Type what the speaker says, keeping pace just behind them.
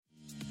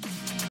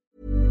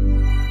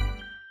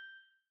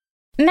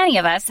Many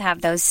of us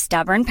have those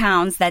stubborn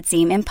pounds that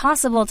seem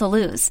impossible to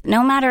lose,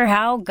 no matter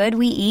how good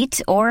we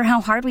eat or how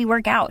hard we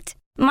work out.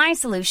 My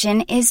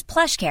solution is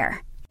PlushCare.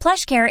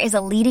 PlushCare is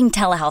a leading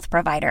telehealth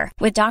provider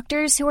with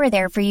doctors who are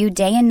there for you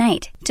day and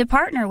night to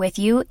partner with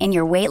you in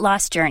your weight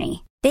loss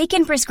journey. They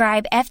can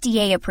prescribe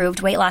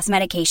FDA-approved weight loss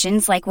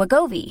medications like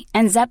Wegovy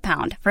and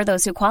Zepbound for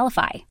those who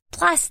qualify.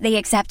 Plus, they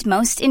accept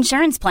most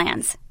insurance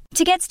plans.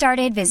 To get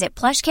started, visit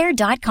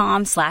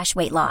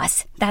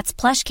plushcare.com/weightloss. That's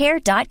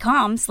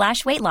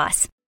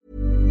plushcare.com/weightloss.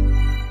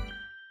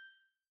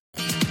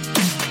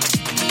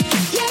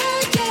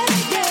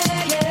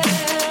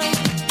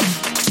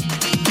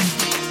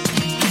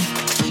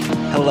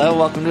 Hello,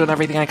 welcome to an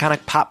Everything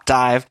Iconic Pop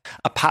Dive.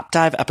 A Pop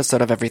Dive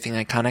episode of Everything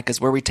Iconic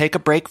is where we take a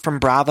break from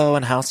Bravo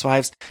and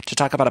Housewives to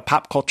talk about a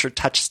pop culture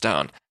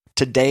touchstone.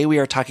 Today we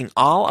are talking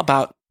all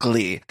about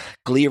Glee.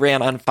 Glee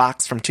ran on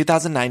Fox from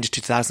 2009 to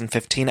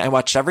 2015. I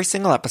watched every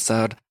single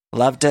episode,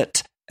 loved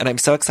it, and I'm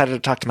so excited to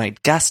talk to my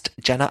guest,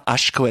 Jenna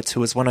Ushkowitz, who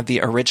was one of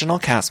the original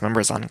cast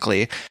members on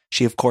Glee.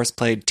 She, of course,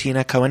 played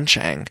Tina Cohen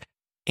Chang,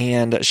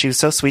 and she was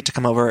so sweet to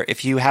come over.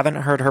 If you haven't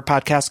heard her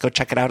podcast, go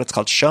check it out. It's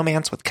called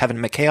Showmance with Kevin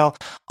McHale,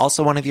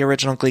 also one of the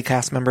original Glee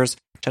cast members.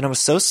 Jenna was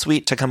so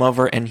sweet to come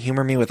over and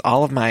humor me with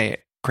all of my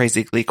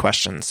crazy Glee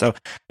questions, so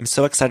I'm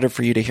so excited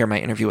for you to hear my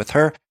interview with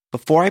her.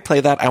 Before I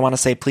play that, I want to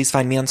say please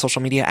find me on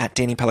social media at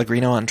Danny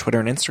Pellegrino on Twitter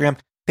and Instagram.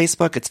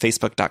 Facebook, it's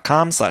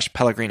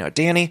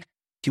facebook.com/PellegrinoDanny. If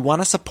you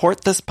want to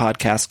support this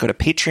podcast, go to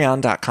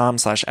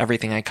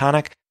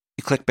patreon.com/everythingiconic.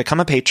 You click Become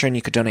a Patron,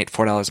 you could donate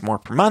 $4 more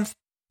per month,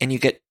 and you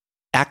get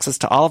access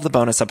to all of the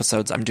bonus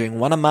episodes. I'm doing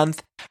one a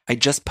month. I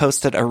just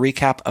posted a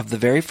recap of the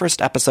very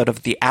first episode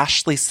of The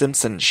Ashley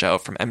Simpson Show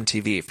from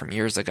MTV from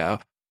years ago.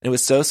 It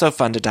was so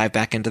fun to dive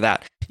back into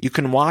that. You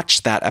can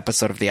watch that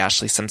episode of The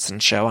Ashley Simpson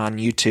Show on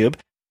YouTube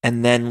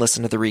and then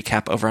listen to the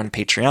recap over on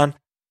Patreon.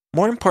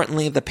 More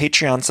importantly, the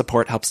Patreon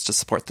support helps to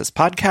support this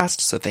podcast,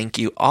 so thank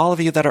you all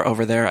of you that are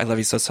over there. I love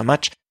you so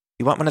much. If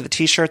you want one of the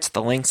t-shirts,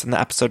 the link's in the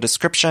episode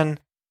description,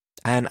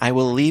 and I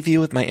will leave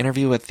you with my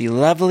interview with the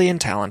lovely and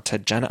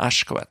talented Jenna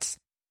Ushkowitz.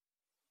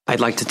 I'd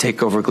like to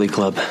take over Glee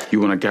Club. You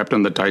want to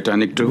captain the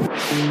Titanic too?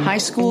 High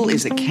school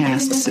is a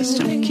caste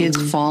system. Kids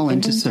fall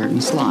into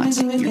certain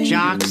slots. Your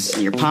jocks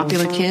and your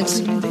popular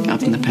kids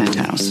up in the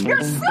penthouse.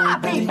 You're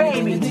sloppy,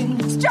 baby!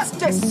 It's just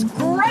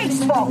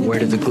disgraceful! Where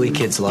do the Glee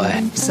kids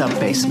lie?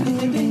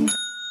 Sub-basement.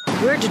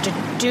 We're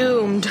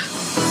doomed.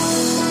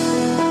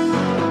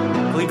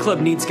 Glee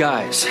Club needs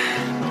guys.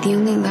 The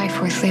only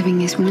life worth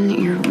living is one that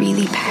you're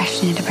really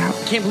passionate about.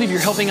 I can't believe you're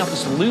helping out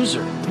this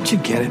loser. Don't you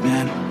get it,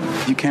 man?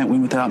 You can't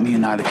win without me,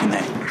 and neither can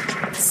they.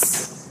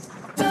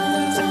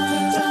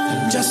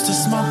 Just a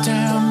small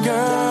town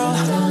girl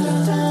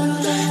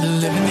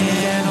living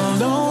in a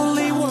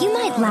lonely world. You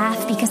might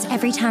laugh because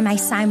every time I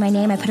sign my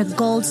name, I put a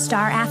gold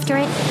star after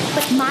it.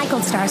 But my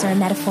gold stars are a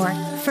metaphor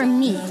for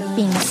me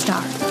being a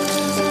star.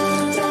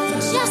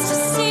 Just a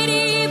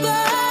city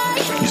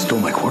boy. You stole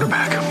my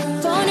quarterback.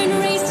 Born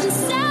and raised in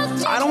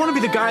South. I don't want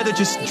to be the guy that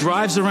just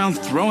drives around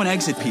throwing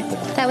eggs at people.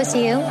 That was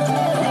you?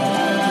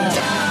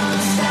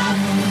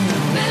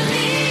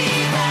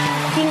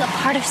 Being a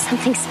part of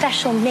something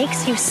special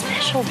makes you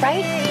special,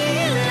 right?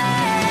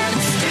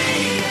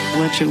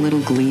 Let your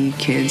little Glee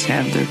kids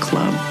have their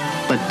club,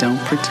 but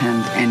don't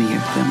pretend any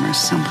of them are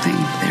something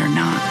they're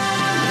not.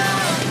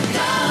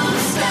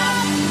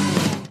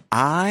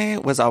 I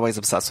was always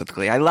obsessed with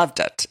Glee. I loved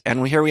it.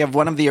 And here we have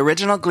one of the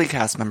original Glee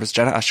cast members,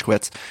 Jenna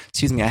Ushkowitz.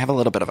 Excuse me, I have a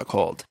little bit of a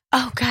cold.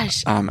 Oh,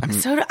 gosh. I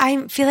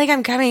feel like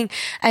I'm coming.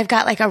 I've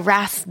got like a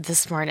rasp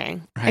this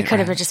morning. It could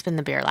have just been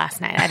the beer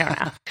last night. I don't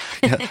know.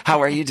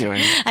 How are you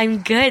doing? I'm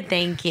good,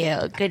 thank you.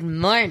 Good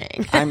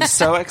morning. I'm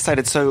so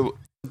excited. So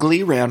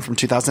Glee ran from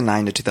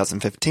 2009 to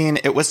 2015.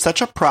 It was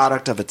such a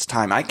product of its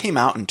time. I came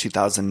out in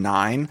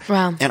 2009.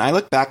 Wow. And I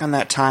look back on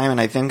that time and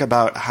I think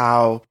about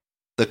how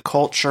the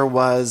culture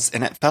was,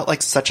 and it felt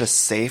like such a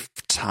safe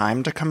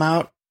time to come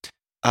out,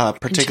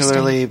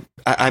 particularly,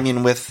 I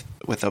mean, with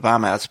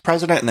Obama as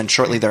president, and then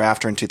shortly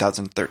thereafter in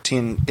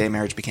 2013, gay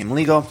marriage became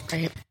legal.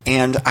 Right.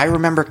 And I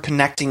remember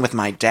connecting with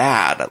my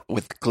dad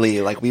with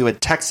Glee. Like, we would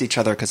text each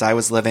other because I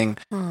was living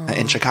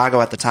in Chicago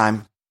at the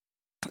time.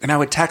 And I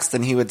would text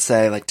and he would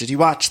say, like, did you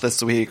watch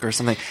this week or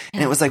something?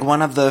 And it was like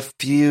one of the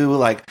few,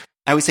 like,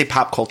 I always say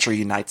pop culture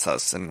unites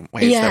us in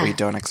ways that we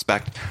don't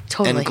expect.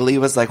 Totally. And Glee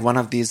was like one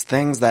of these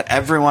things that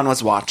everyone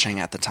was watching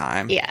at the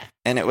time. Yeah.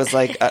 And it was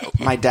like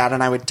my dad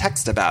and I would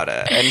text about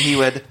it. And he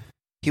would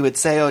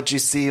say, oh, did you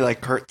see like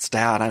Kurt's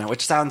dad? I know,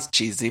 which sounds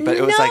cheesy, but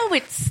it was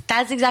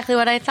that's exactly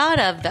what I thought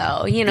of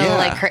though. You know,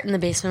 like Kurt in the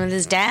basement with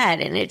his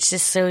dad. And it's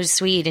just so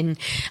sweet. And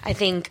I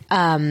think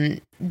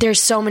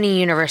there's so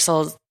many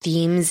universal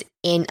themes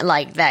in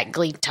like that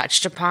Glee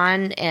touched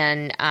upon.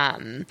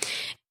 And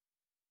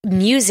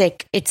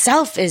music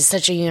itself is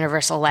such a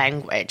universal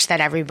language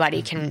that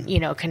everybody can, you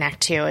know,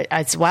 connect to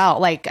as well,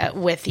 like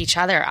with each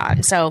other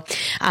on. So,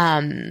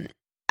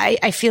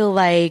 I feel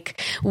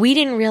like we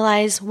didn't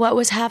realize what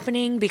was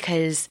happening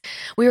because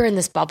we were in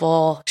this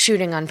bubble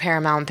shooting on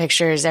Paramount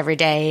Pictures every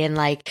day and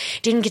like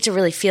didn't get to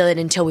really feel it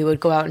until we would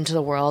go out into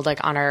the world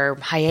like on our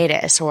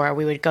hiatus, or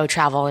we would go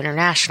travel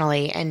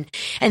internationally, and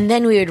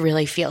then we would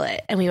really feel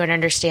it, and we would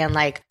understand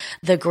like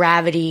the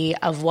gravity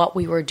of what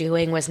we were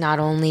doing was not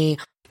only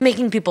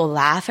making people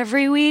laugh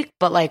every week,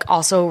 but like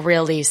also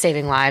really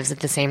saving lives at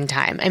the same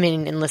time. I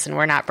mean, and listen,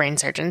 we're not brain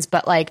surgeons,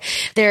 but like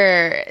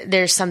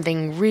there's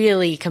something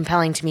really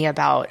compelling to me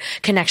about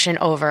connection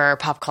over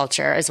pop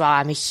culture as well.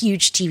 I'm a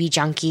huge TV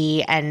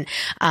junkie, and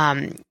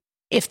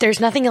if there's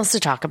nothing else to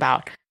talk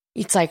about,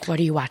 it's like, what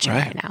are you watching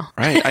right now?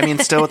 Right. I mean,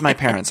 still with my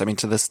parents. I mean,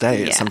 to this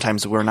day,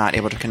 sometimes we're not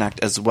able to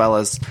connect as well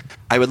as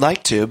I would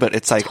like to, but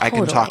it's like I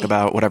can talk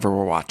about whatever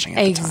we're watching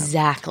at the time.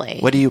 Exactly.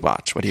 What do you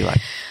watch? What do you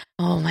like?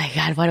 Oh my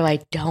God, what do I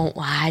don't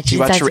watch? Do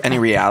you watch any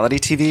reality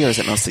TV, or is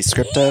it mostly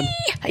scripted?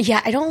 Yeah,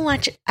 I don't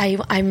watch.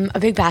 I'm a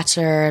big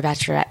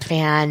Bachelorette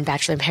fan,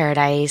 Bachelor in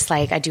Paradise.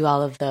 Like I do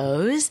all of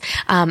those.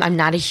 I'm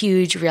not a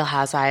huge Real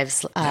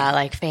Housewives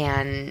like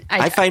fan.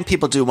 I find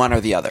people do one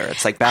or the other.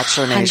 It's like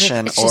Bachelor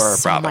Nation it's or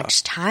just Bravo. So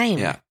much time.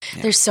 Yeah.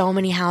 There's so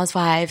many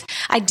Housewives.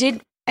 I did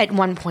at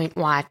one point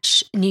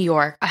watch New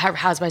York,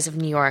 Housewives of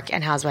New York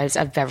and Housewives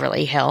of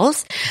Beverly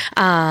Hills.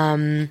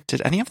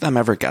 Did any of them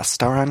ever guest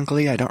star on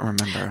Glee? I don't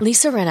remember.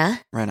 Lisa Rinna.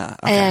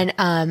 Okay.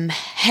 And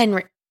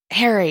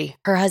Harry,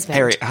 her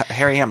husband.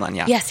 Harry Hamlin,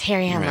 yeah. Yes,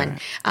 Harry Hamlin.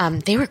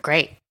 Right. They were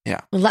great.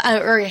 Yeah.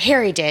 Or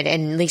Harry did,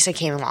 and Lisa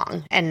came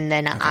along. And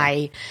then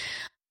I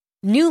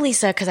knew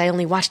Lisa because I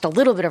only watched a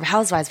little bit of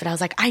Housewives, but I was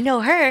like, I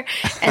know her.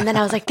 And then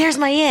I was like, there's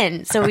my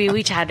in. So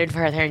we chatted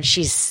further, and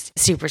she's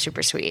super,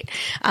 super sweet.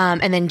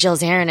 And then Jill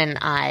Zarin and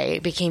I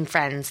became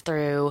friends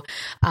through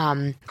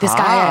this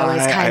guy I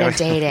was kind of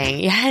dating.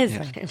 Yes,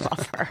 I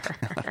love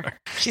her.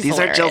 She's These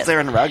hilarious. are Jill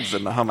Zarin rugs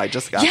in the home. I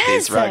just got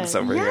these rugs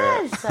over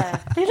here.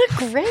 They look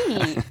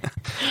great.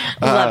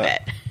 Love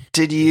it.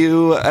 Did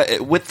you,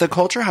 with the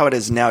culture how it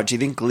is now, do you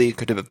think Glee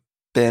could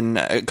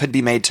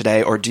be made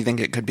today, or do you think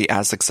it could be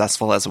as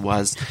successful as it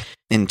was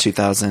in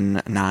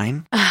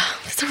 2009?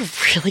 That's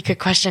a really good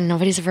question.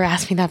 Nobody's ever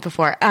asked me that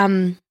before.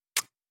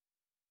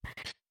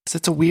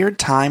 It's a weird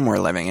time we're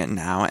living in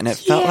now, and it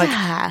felt like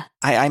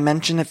I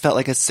mentioned it felt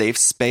like a safe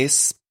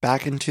space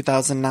back in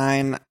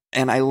 2009,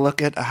 and I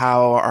look at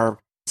how our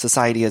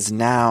society is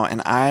now,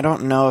 and I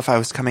don't know if I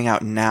was coming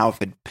out now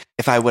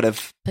if I would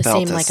have felt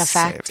same as like a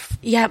fact. safe,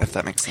 Yeah, if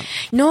that makes sense.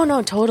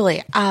 No,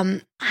 totally.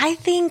 I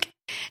think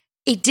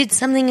it did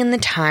something in the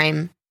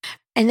time,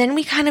 and then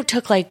we kind of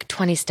took like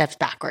 20 steps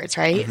backwards,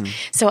 right? Mm-hmm.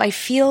 So I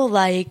feel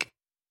like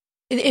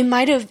it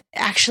might have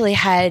actually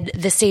had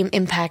the same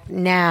impact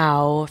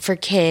now for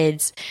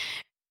kids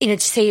in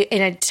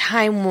a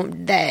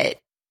time that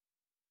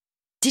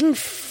didn't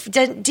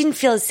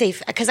feel as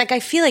safe, because like I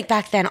feel like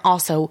back then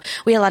also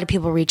we had a lot of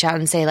people reach out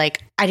and say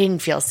like I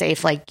didn't feel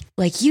safe like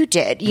you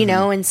did, you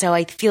know. And so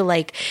I feel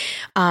like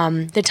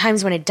the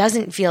times when it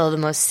doesn't feel the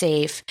most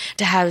safe,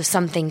 to have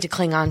something to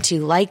cling on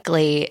to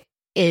likely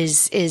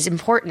is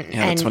important.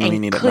 Yeah, that's and when we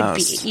need it could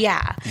most. be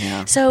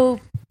so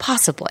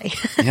possibly.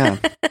 Yeah,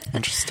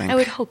 interesting. I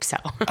would hope so.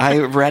 I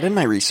read in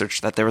my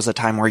research that there was a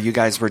time where you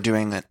guys were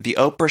doing the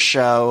Oprah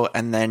show,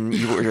 and then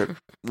you were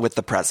with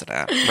the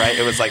president, right?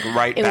 It was like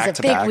back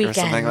to back weekend. Or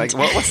something. Like,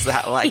 what was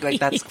that like?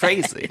 Like, that's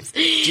crazy.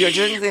 Do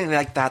you anything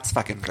like that's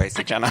fucking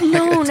crazy, Jenna?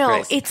 No,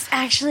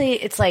 crazy.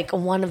 It's like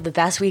one of the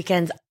best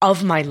weekends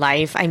of my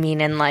life. I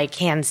mean, and like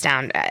hands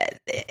down,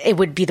 it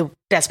would be the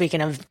best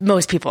weekend of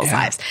most people's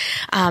lives.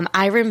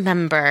 I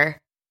remember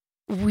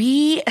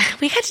we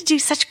got to do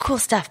such cool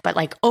stuff, but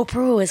like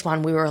Oprah was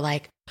one we were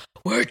like,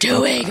 we're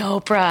doing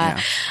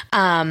Oprah.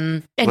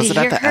 And was to it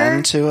hear at the her,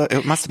 end too?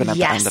 It must have been at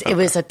the end of it. Yes, it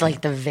was at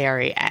like the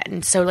very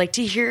end. So like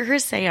to hear her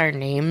say our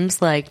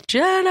names like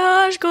Jen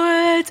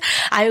Ushkowitz,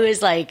 I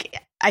was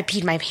like, I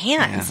peed my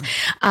pants.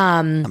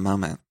 A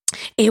moment.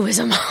 It was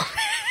a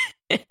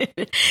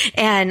moment.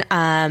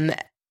 And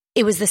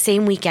it was the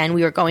same weekend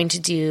we were going to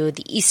do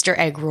the Easter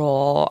egg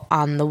roll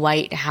on the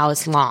White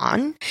House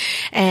lawn.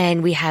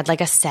 And we had like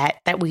a set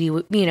that we,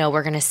 were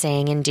going to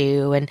sing and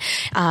do. And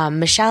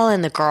Michelle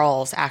and the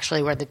girls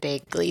actually were the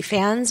big Glee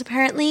fans,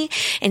 apparently.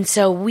 And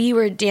so we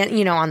were,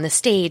 on the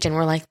stage, and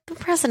we're like, the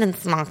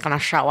president's not going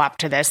to show up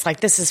to this. Like,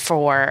 this is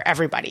for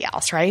everybody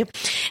else, right?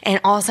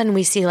 And all of a sudden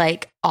we see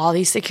like all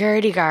these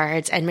security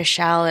guards and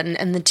Michelle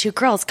and the two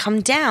girls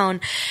come down,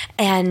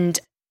 and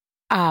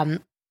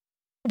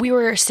we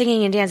were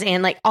singing and dancing,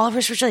 and like all of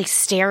us were like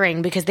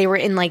staring because they were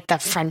in like the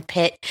front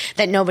pit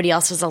that nobody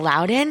else was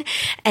allowed in,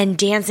 and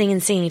dancing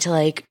and singing to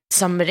like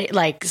somebody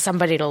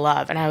to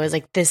love. And I was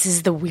like, this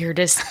is the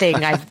weirdest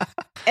thing I've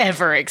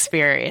ever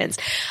experienced.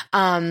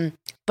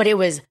 But it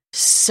was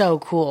so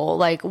cool.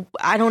 Like,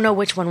 I don't know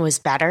which one was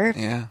better.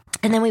 Yeah.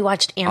 And then we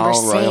watched Amber All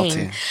sing.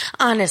 royalty.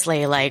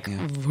 Honestly, like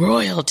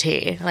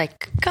royalty.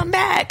 Like, come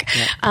back.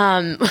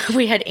 Yeah.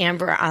 We had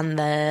Amber on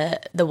the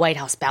White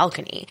House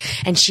balcony,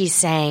 and she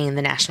sang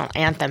the national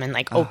anthem and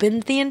like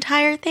opened the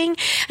entire thing.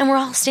 And we're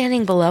all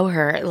standing below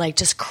her, like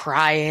just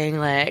crying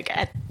like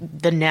at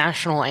the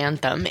national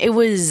anthem. It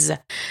was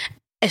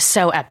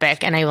so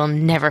epic, and I will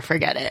never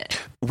forget it.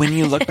 When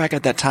you look back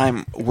at that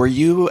time, were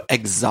you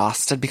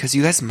exhausted? Because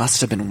you guys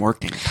must have been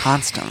working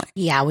constantly.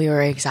 Yeah, we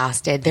were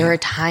exhausted. There were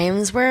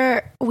times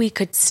where we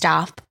could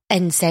stop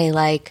and say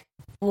like,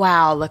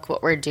 wow, look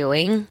what we're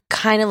doing.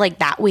 Kind of like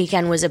that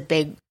weekend was a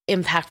big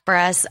impact for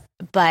us.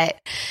 But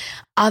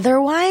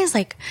otherwise,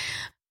 like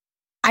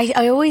I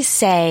always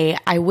say,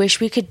 I wish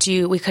we could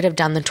have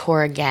done the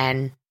tour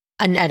again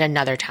at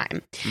another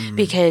time,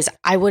 because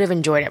I would have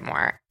enjoyed it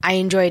more. I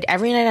enjoyed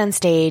every night on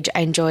stage.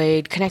 I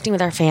enjoyed connecting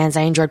with our fans.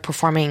 I enjoyed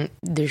performing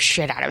the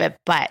shit out of it.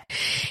 But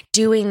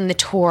doing the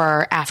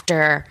tour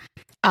after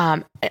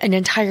an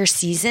entire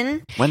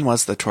season. When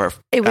was the tour?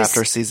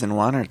 After season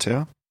 1 or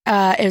 2?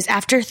 It was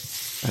after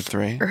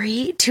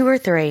 3, 2 or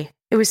 3.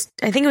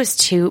 I think it was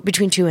 2,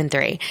 between 2 and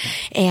 3.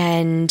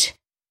 And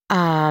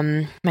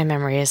my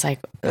memory is like,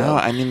 no,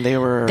 I mean, they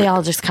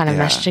all just kind of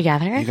meshed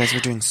together. You guys were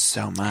doing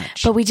so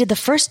much. But we did the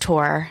first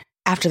tour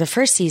after the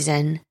first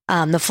season,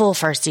 the full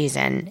first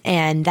season.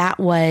 And that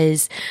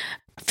was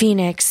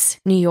Phoenix,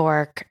 New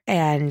York,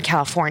 and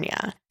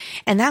California.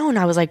 And that one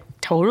I was like,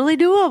 totally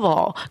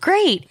doable.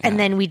 Great. Yeah. And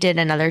then we did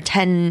another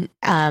 10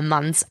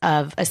 months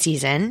of a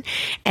season.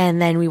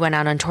 And then we went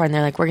out on tour and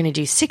they're like, we're going to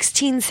do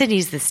 16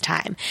 cities this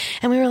time.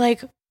 And we were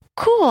like,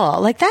 cool.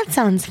 Like, that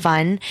sounds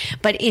fun.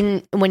 But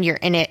when you're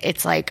in it,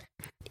 it's like,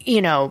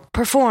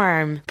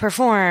 perform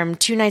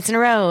 2 nights in a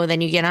row,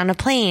 then you get on a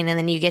plane, and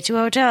then you get to a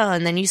hotel,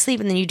 and then you sleep,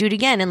 and then you do it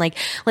again. And like,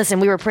 listen,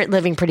 we were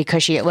living pretty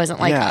cushy. It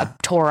wasn't like a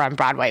tour on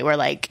Broadway where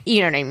like,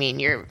 you know what I mean?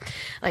 You're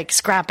like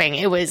scrapping.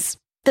 It was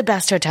the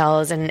best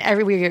hotels and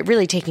we were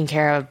really taken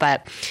care of,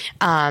 but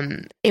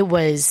it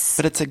was.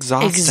 But it's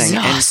exhausting.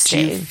 And do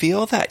you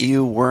feel that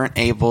you weren't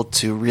able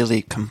to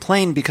really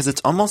complain, because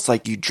it's almost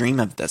like you dream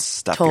of this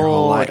stuff your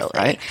whole life,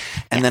 right?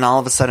 And then all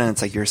of a sudden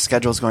it's like your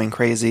schedule's going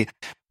crazy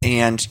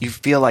and you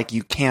feel like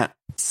you can't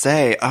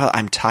say, oh,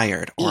 I'm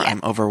tired or I'm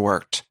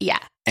overworked. Yeah.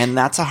 And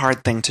that's a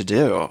hard thing to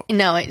do.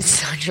 No, it's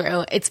so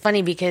true. It's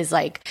funny because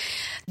like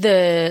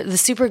the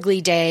Super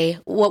Glee day,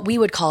 what we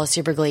would call a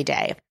Super Glee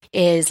day,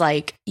 is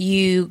like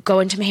you go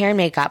into hair and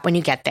makeup when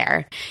you get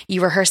there.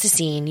 You rehearse a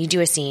scene, you do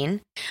a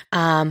scene,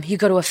 you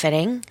go to a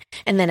fitting,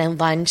 and then at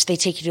lunch they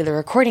take you to the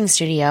recording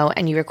studio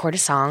and you record a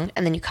song,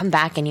 and then you come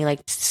back and you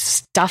like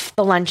stuff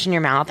the lunch in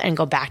your mouth and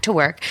go back to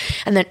work.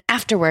 And then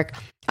after work,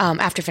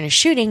 after finished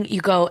shooting,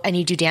 you go and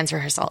you do dance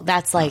rehearsal.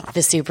 That's like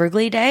the Super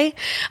Glee day.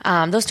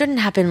 Those didn't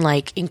happen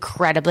like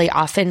incredibly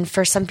often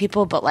for some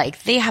people, but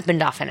like they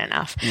happened often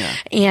enough. Yeah.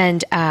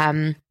 And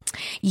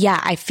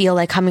I feel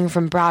like coming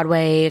from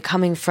Broadway,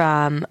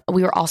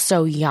 we were all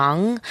so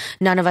young.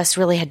 None of us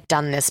really had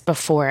done this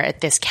before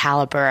at this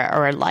caliber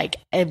or like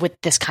with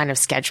this kind of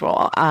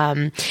schedule.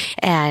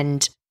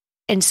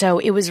 And so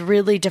it was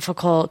really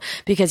difficult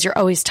because you're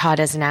always taught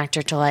as an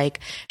actor to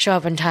like show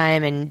up on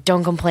time and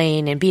don't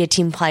complain and be a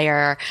team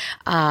player.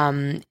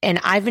 And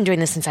I've been doing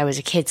this since I was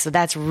a kid. So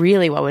that's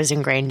really what was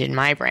ingrained in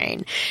my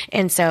brain.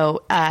 And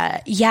so,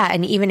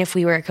 and even if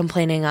we were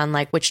complaining on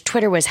like which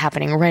Twitter was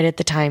happening right at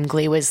the time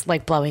Glee was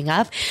like blowing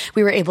up,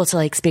 we were able to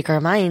like speak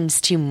our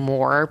minds to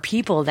more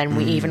people than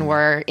we even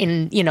were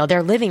in,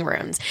 their living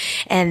rooms.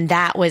 And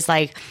that was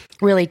like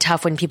really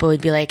tough when people would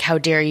be like, how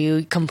dare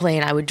you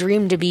complain? I would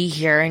dream to be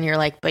here. And you're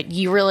like, but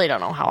you really don't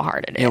know how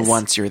hard it is.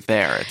 Once you're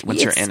there,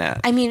 you're in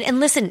it. I mean, and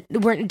listen,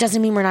 it doesn't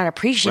mean we're not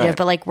appreciative,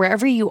 but like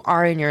wherever you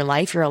are in your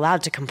life, you're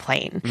allowed to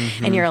complain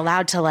and you're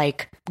allowed to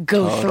like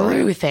go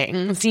through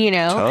things,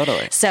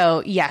 Totally.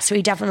 So yes,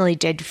 we definitely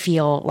did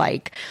feel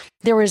like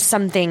there was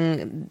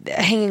something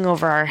hanging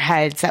over our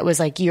heads that was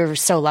like, you're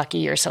so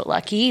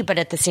lucky. But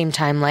at the same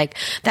time, like,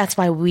 that's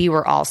why we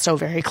were all so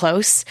very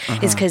close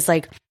is because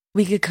like,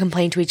 we could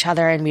complain to each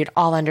other and we'd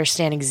all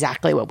understand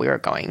exactly what we were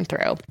going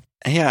through.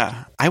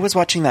 Yeah. I was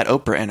watching that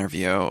Oprah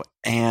interview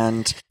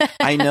and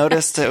I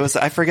noticed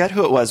I forget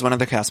who it was, one of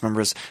the cast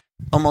members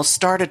almost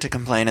started to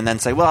complain and then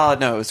say, well,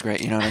 no, it was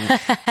great. You know what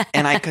I mean?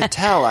 And I could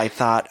tell, I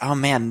thought, oh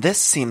man, this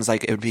seems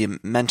like it would be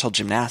mental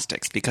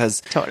gymnastics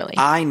because totally.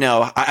 I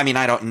know, I mean,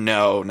 I don't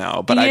know,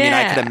 but I mean,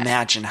 I could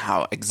imagine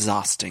how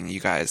exhausting you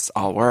guys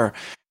all were.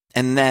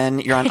 And then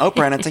you're on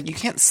Oprah and it's like, you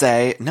can't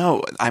say,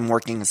 no, I'm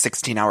working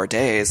 16-hour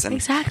days. And,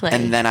 exactly.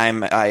 And then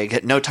I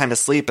get no time to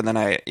sleep. And then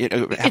I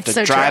have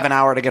to drive an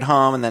hour to get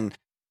home and then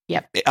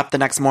up the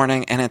next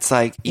morning. And it's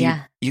like,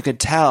 you could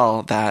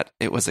tell that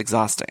it was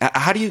exhausting.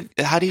 How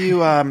do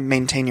you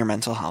maintain your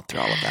mental health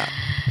through all of that?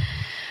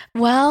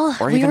 Well,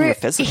 or even your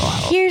physical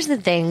health. Here's the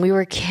thing. We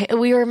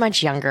were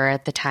much younger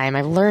at the time.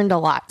 I've learned a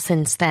lot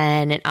since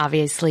then, and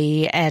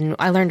obviously, and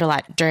I learned a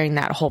lot during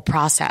that whole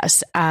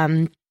process.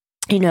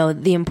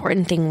 The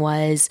important thing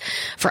was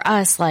for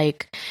us,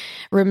 like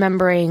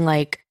remembering,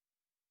 like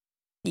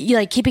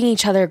keeping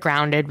each other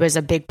grounded was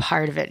a big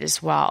part of it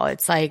as well.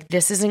 It's like,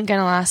 this isn't going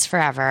to last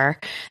forever.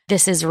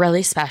 This is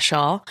really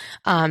special.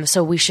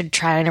 So we should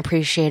try and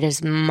appreciate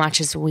as much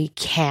as we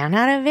can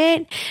out of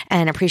it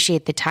and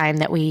appreciate the time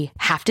that we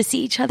have to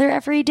see each other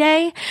every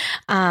day.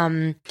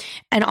 And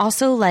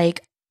also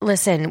like,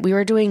 listen, we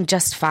were doing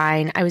just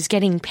fine. I was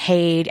getting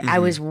paid. I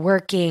was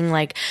working.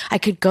 Like, I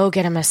could go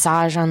get a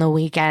massage on the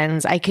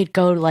weekends. I could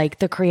go to like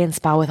the Korean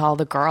spa with all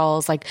the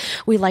girls. Like,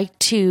 we like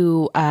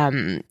to,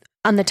 on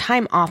the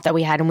time off that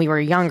we had, and we were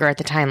younger at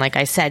the time, like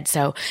I said.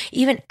 So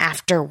even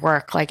after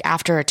work, like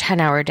after a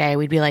 10-hour day,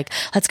 we'd be like,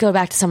 let's go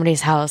back to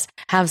somebody's house,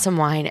 have some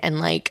wine, and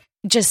like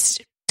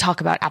just talk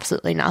about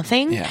absolutely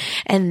nothing. Yeah.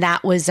 And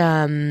that was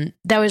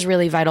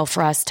really vital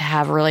for us to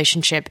have a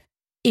relationship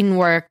in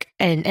work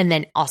and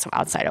then also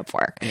outside of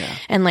work. Yeah.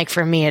 And like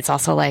for me, it's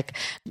also like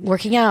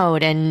working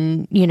out,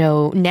 and you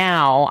know,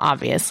 now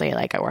obviously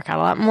like I work out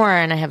a lot more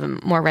and I have a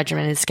more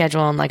regimented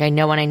schedule, and like I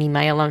know when I need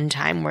my alone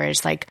time,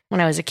 whereas like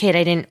when I was a kid,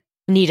 I didn't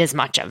need as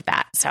much of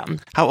that. So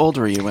how old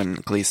were you when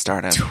Glee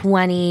started?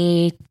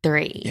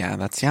 23. Yeah,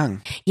 that's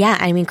young. Yeah,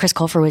 I mean Chris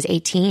Colfer was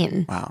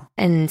 18. Wow.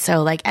 And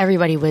so like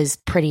everybody was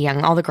pretty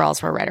young. All the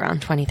girls were right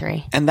around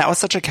 23. And that was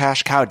such a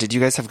cash cow. Did you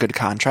guys have good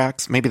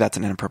contracts? Maybe that's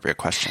an inappropriate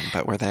question,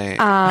 but were they?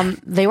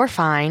 They were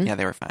fine. Yeah,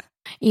 they were fine.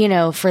 You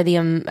know, for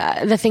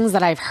the things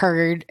that I've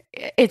heard,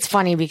 it's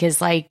funny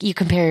because like you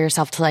compare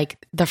yourself to like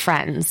the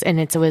Friends, and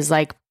it was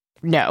like,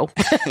 no,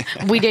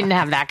 we didn't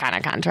have that kind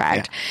of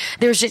contract. Yeah.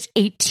 There was just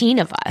 18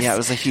 of us. Yeah, it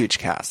was a huge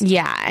cast.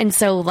 Yeah. And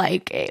so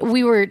like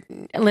we were,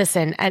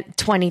 listen, at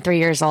 23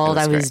 years old,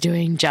 I was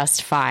doing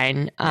just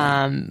fine.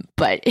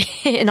 But,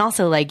 and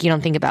also like, you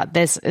don't think about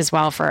this as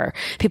well for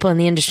people in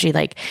the industry.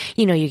 Like,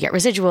 you know, you get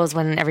residuals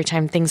when every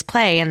time things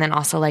play, and then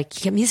also like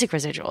you get music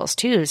residuals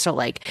too. So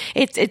like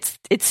it's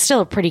still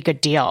a pretty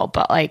good deal,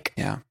 but like,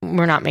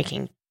 we're not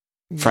making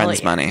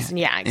Friends millions.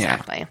 money. Yeah,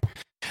 exactly. Yeah.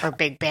 Or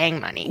Big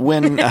Bang money.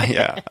 When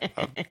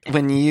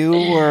when you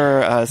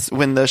were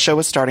when the show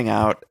was starting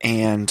out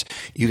and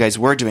you guys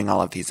were doing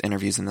all of these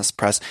interviews in this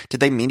press, did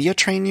they media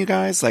train you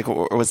guys? Like,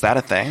 or was that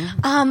a thing?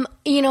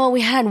 You know,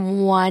 we had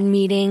one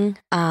meeting.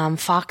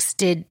 Fox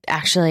did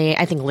actually.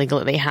 I think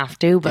legally they have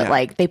to, but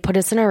like they put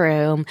us in a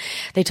room.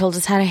 They told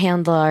us how to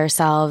handle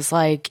ourselves.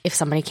 Like if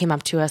somebody came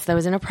up to us that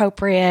was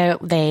inappropriate,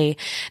 they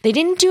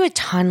didn't do a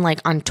ton like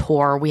on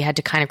tour. We had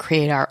to kind of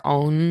create our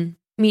own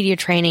media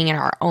training and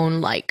our own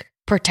like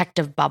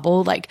protective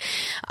bubble, like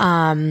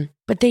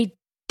but they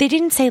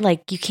didn't say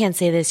like you can't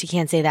say this, you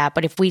can't say that,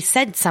 but if we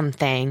said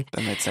something,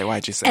 then they'd say,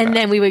 why'd you say and that?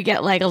 then we would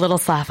get like a little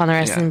slap on the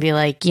wrist and be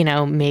like, you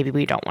know, maybe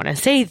we don't want to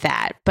say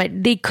that, but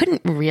they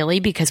couldn't really,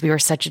 because we were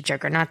such a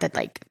juggernaut that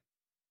like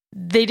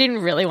they didn't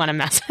really want to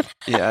mess with us.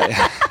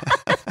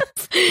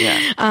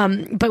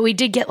 Yeah. But we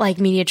did get like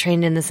media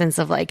trained in the sense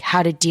of like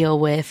how to deal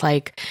with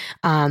like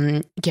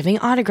giving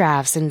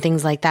autographs and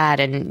things like that,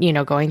 and you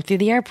know, going through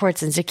the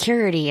airports and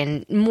security,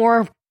 and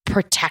more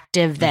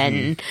protective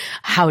than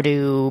how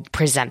to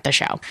present the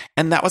show.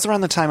 And that was around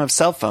the time of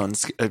cell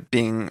phones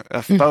being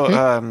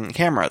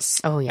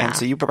cameras. Oh yeah. And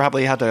so you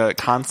probably had to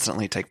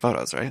constantly take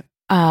photos, right?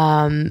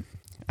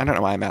 I don't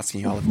know why I'm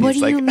asking you all of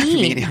these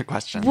media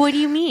questions. What do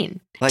you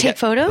mean? Like, take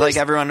photos? Like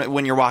everyone,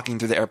 when you're walking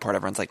through the airport,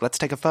 everyone's like, let's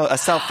take a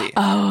selfie.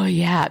 Oh,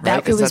 yeah.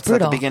 Right? It was that's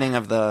brutal. At the beginning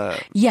of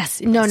the Yes.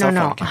 No.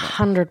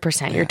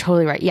 100%. Yeah. You're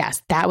totally right.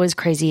 Yes. That was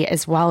crazy,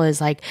 as well as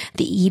like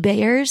the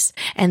eBayers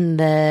and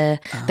the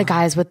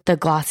guys with the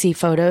glossy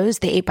photos,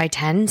 the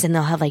 8x10s, and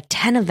they'll have like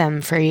 10 of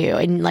them for you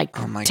and like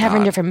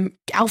 10 different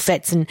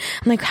outfits. And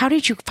I'm like, how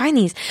did you find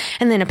these?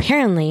 And then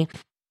apparently,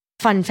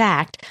 fun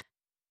fact,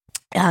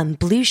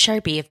 blue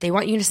Sharpie, if they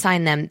want you to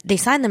sign them, they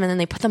sign them and then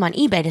they put them on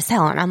eBay to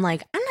sell. And I'm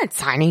like, I'm not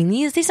signing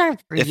these. These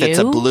aren't for you. If it's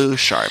a blue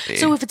Sharpie.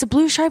 So if it's a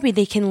blue Sharpie,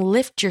 they can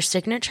lift your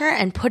signature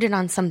and put it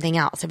on something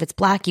else. If it's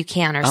black, you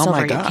can, or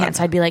silver, you can't.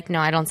 So I'd be like, no,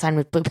 I don't sign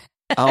with blue.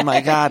 Oh my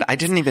God. I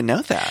didn't even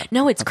know that.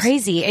 No, it's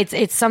crazy.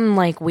 It's some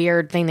like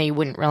weird thing that you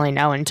wouldn't really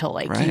know until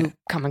like you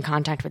come in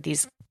contact with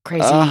these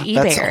crazy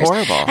eBayers. That's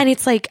horrible. And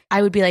it's like,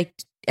 I would be like,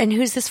 and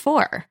who's this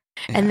for?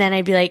 Yeah. And then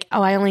I'd be like,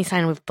 oh, I only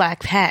sign with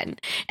black pen.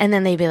 And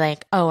then they'd be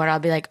like, oh, and I'll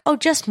be like, oh,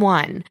 just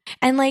one.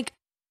 And like,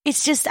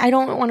 it's just, I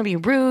don't want to be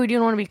rude. You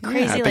don't want to be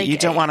crazy. Yeah, but like, you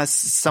don't want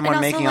someone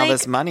making all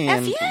this money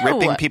and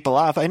ripping people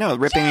off. I know,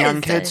 ripping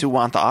young kids who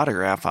want the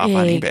autograph off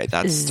on eBay.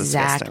 That's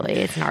disgusting.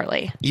 It's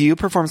gnarly. You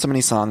performed so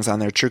many songs on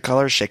there. True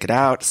Colors, Shake It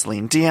Out,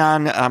 Celine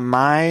Dion.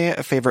 My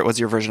favorite was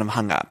your version of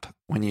Hung Up,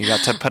 when you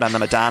got to put on the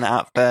Madonna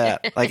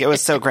outfit. Like, it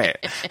was so great.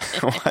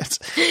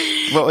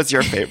 What was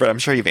your favorite? I'm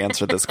sure you've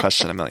answered this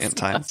question a million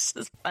times.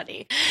 This is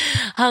funny.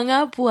 Hung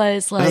Up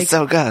was like... It was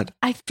so good.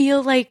 I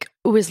feel like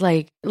it was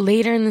like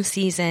later in the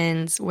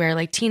seasons where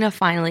like Tina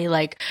finally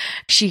like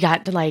she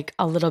got to like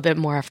a little bit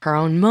more of her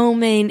own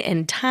moment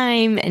and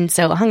time, and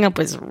so Hung Up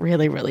was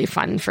really, really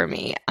fun for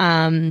me.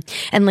 And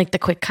like the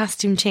quick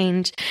costume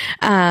change.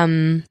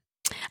 I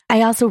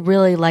also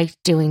really liked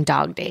doing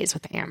Dog Days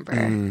with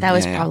Amber. That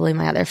was probably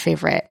my other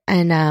favorite.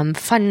 And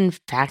fun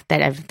fact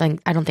that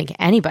I don't think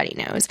anybody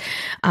knows.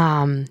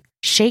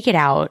 Shake It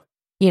Out,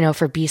 you know,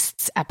 for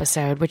Beast's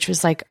episode, which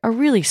was like a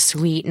really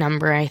sweet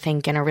number, I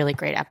think, and a really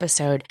great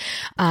episode.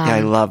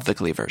 I love the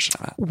Glee version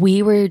of it.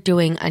 We were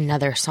doing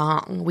another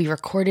song. We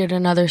recorded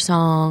another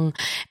song,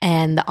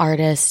 and the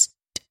artist,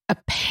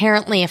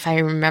 apparently, if I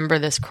remember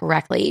this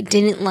correctly,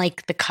 didn't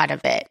like the cut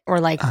of it or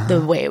like the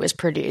way it was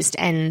produced.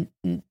 And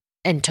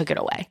and took it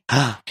away.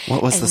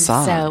 What was the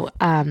song? So,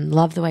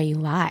 Love the Way You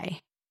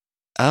Lie.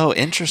 Oh,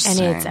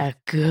 interesting. And it's a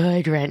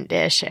good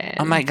rendition.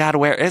 Oh my God,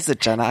 where is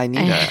it, Jenna? I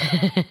need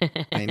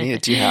it. I need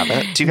it. Do you have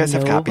it? Do you guys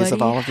have copies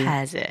of all of these? Nobody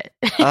has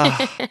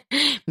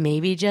it.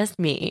 Maybe just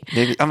me.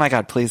 Maybe. Oh my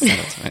God, please send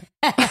it to me.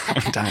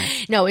 I'm dying.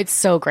 No, it's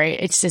so great.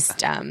 It's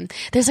just,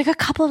 there's like a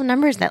couple of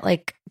numbers that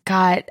like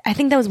I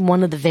think that was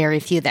one of the very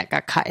few that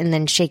got cut, and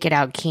then Shake It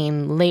Out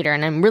came later.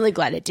 And I'm really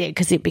glad it did,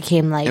 because it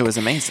became like, it was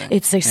amazing.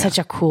 It's like such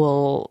a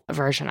cool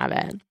version of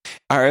it.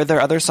 Are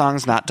there other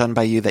songs not done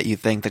by you that you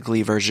think the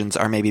Glee versions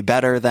are maybe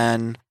better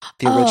than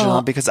the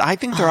original? Because I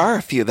think there are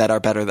a few that are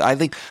better. I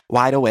think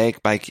Wide Awake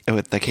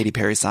with the Katy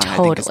Perry song, I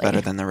think is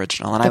better than the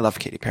original. And I love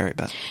Katy Perry,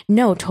 but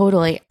no,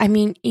 totally. I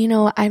mean,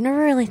 I've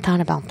never really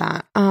thought about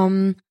that.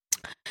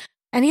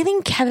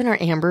 Anything Kevin or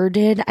Amber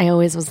did, I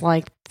always was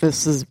like,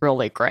 this is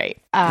really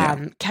great.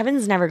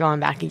 Kevin's Never Going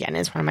Back Again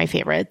is one of my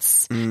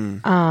favorites.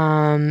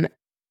 I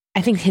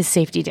think his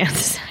Safety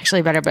Dance is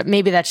actually better, but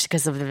maybe that's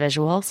because of the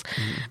visuals.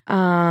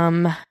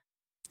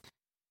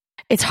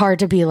 It's hard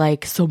to be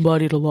like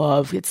Somebody to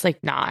Love. It's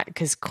like not,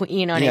 because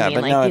you know what I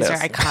mean? Like no, these are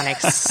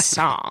iconic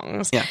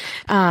songs. Yeah.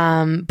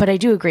 But I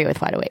do agree with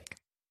Wide Awake.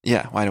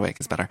 Yeah, Wide Awake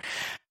is better.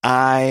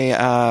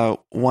 I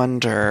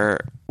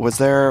wonder, was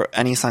there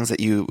any songs that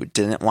you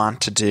didn't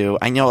want to do?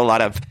 I know a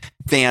lot of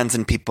fans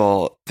and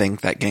people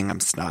think that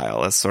Gangnam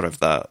Style is sort of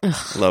the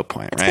low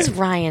point, right? Because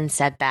Ryan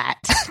said that.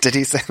 Did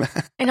he say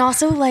that? And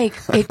also, like,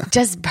 it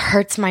just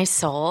hurts my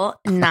soul,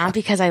 not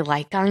because I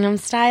like Gangnam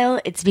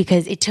Style. It's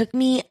because it took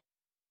me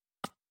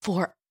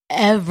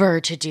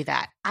forever to do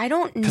that. I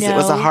don't know. Because it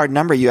was a hard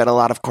number. You had a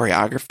lot of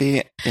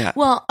choreography. Yeah.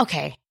 Well,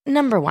 okay.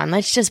 Number one,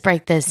 let's just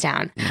break this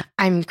down.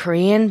 I'm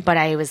Korean, but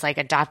I was like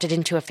adopted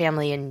into a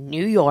family in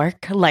New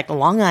York, like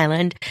Long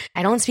Island.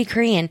 I don't speak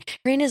Korean.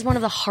 Korean is one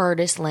of the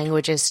hardest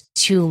languages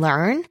to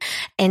learn,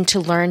 and to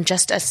learn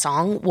just a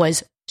song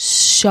was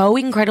so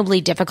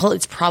incredibly difficult.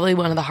 It's probably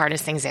one of the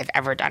hardest things I've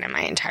ever done in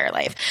my entire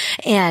life.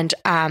 And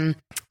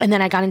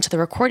then I got into the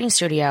recording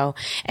studio,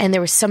 and there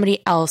was somebody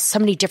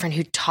different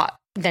who taught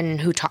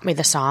me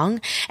the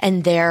song,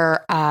 and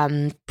their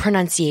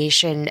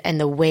pronunciation and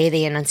the way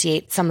they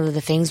enunciate some of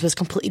the things was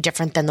completely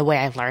different than the way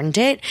I learned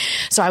it.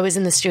 So I was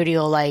in the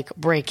studio like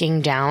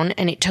breaking down,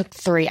 and it took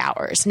 3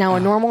 hours. Now a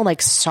normal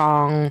like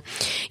song,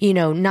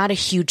 not a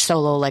huge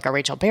solo like a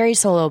Rachel Berry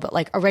solo, but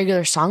like a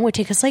regular song would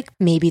take us like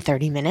maybe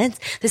 30 minutes.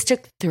 This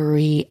took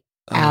 3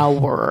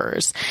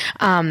 hours.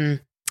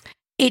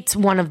 It's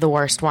one of the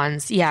worst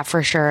ones. Yeah,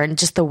 for sure. And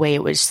just the way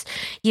it was,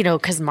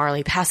 because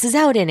Marley passes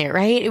out in it,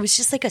 right? It was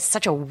just like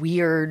such a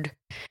weird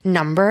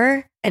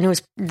number, and it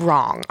was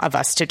wrong of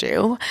us to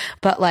do.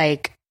 But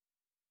like,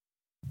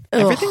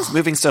 everything's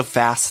moving so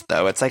fast,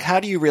 though. It's like, how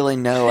do you really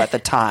know at the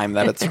time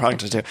that it's wrong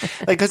to do?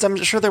 Like, because I'm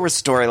sure there were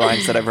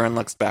storylines that everyone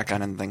looks back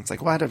on and thinks,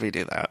 like, why did we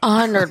do that?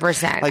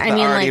 100%. Like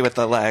Artie with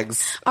the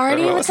legs.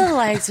 Artie with the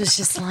legs was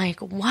just like,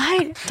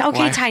 what?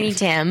 Okay, Tiny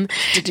Tim.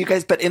 Did you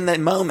guys, but in the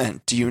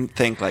moment, do you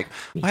think, like,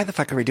 why the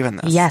fuck are we doing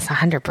this? Yes,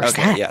 100%.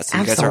 Okay, yeah, so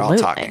you guys are all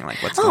talking,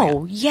 like, what's going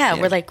on? Yeah,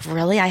 we're like,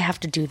 really? I have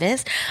to do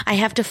this? I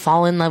have to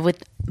fall in love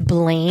with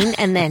Blaine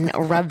and then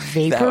rub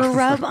vapor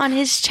rub on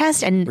his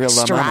chest and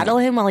straddle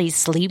him while he's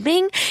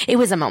sleeping? It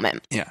was a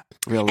moment. Yeah.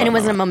 And it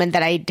wasn't a moment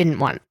that I didn't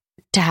want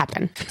to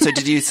happen. So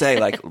did you say,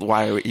 like,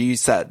 you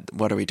said,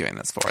 what are we doing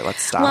this for?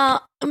 Let's stop.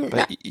 Well, but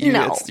no. You're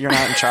not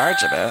in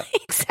charge of it.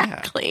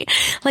 Exactly. Yeah.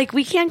 Like,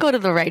 we can't go to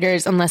the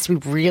writers unless we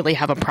really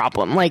have a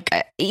problem. Like,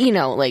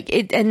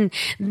 and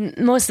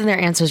most of their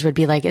answers would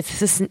be like, it's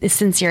the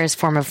sincerest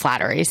form of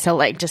flattery. So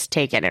like, just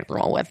take it and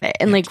roll with it.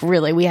 And like,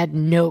 really, we had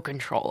no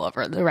control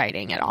over the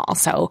writing at all.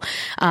 So,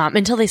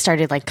 until they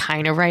started like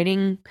kind of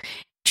writing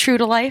true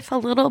to life a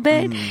little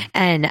bit.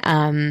 And,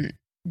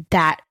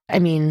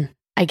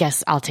 I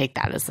guess I'll take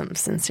that as the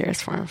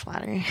sincerest form of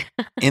flattery.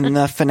 In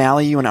the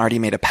finale, you and Artie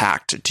made a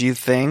pact. Do you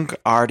think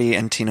Artie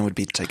and Tina would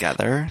be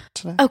together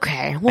today?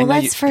 Okay. Well,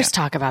 let's first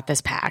talk about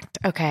this pact.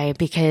 Okay.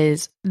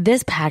 Because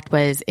this pact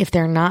was if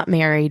they're not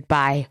married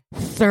by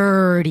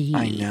 30.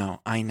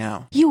 I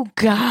know. You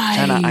guys.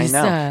 Jenna, I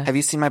know. Have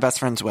you seen My Best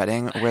Friend's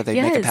Wedding where they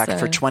make a pact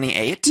for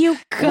 28? You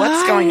guys.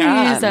 What's going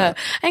on?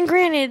 And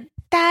granted,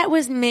 that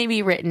was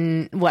maybe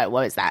written, what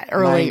was that?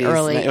 Early. It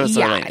was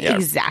early, yeah.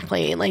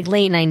 Exactly. Like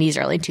late 90s,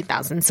 early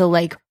 2000s. So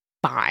like,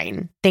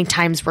 fine. I think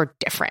times were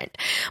different.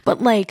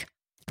 But like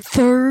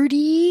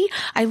 30?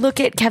 I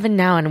look at Kevin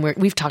now and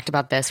we've talked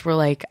about this. We're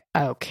like,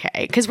 okay.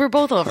 Because we're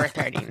both over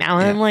 30 now.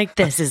 And I'm like,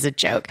 this is a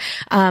joke.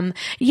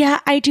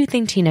 I do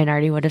think Tina and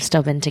Artie would have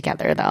still been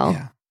together though.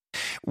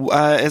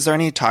 Yeah. Is there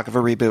any talk of a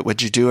reboot?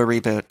 Would you do a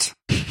reboot?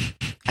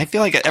 I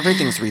feel like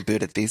everything's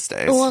rebooted these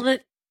days. Well,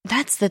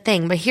 that's the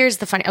thing. But here's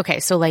the funny. Okay,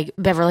 so like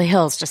Beverly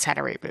Hills just had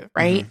a reboot,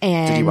 right?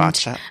 And did you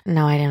watch it?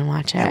 No, I didn't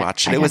watch it. I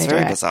watched it. It was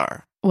very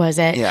bizarre. Was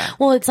it? Yeah.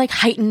 Well, it's like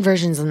heightened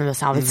versions of the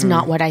South. It's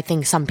not what I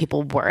think some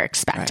people were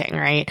expecting,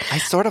 right? I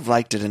sort of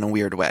liked it in a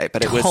weird way,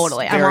 but it was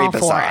totally. very I'm all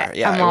bizarre. for it.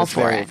 Yeah, I'm it all was for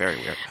very, it. very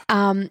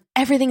weird.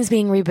 Everything's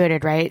being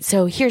rebooted, right?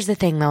 So here's the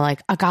thing, though.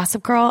 Like, a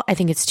Gossip Girl, I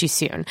think it's too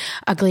soon.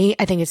 Glee,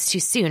 I think it's too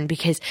soon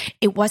because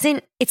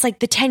it's like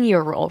the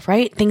 10-year rule,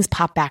 right? Things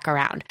pop back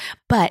around.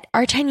 But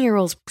our 10-year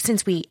rules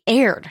since we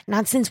aired,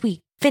 not since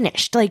we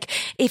finished. Like,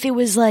 if it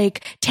was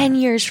like 10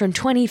 years from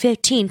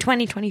 2015,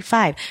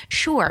 2025,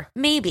 sure,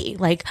 maybe.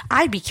 Like,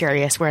 I'd be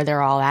curious where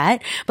they're all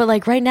at. But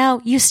like right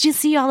now, you still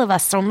see all of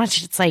us so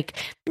much. It's like,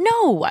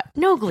 no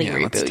Glee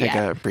reboot let's take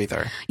yet. a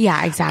breather.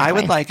 Yeah, exactly. I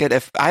would like it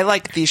if I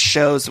like these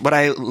shows. What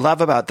I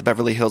love about the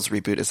Beverly Hills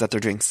reboot is that they're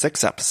doing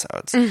 6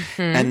 episodes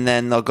and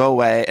then they'll go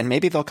away and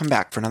maybe they'll come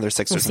back for another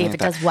 6 or see something if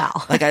it like does that.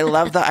 well. Like, I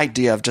love the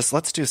idea of just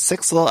let's do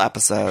 6 little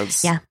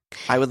episodes. Yeah.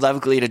 I would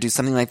love Glee to do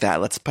something like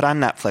that. Let's put on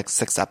Netflix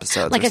 6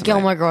 episodes. Like or a something.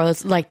 Gilmore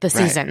Girls, like the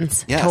Right.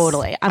 seasons. Yes.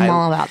 Totally. I'm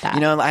all about that.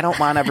 You know, I don't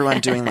want everyone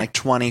doing like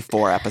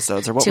 24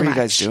 episodes or what Too were you much.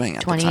 guys doing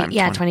at the time?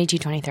 Yeah, 22,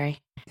 23.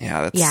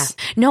 Yeah, that's... Yeah.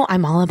 No,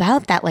 I'm all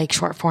about that, like,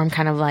 short form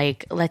kind of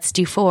like, let's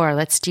do 4,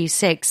 let's do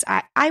 6.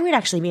 I would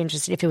actually be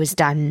interested if it was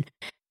done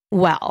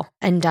well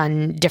and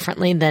done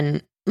differently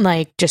than,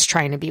 like, just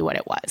trying to be what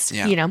it was,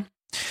 you know?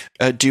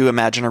 Do you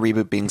imagine a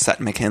reboot being set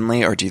in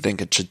McKinley, or do you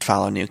think it should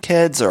follow New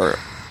Kids, or...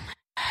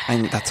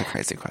 that's a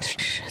crazy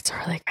question. It's a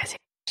really crazy question.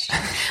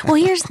 Well,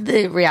 here's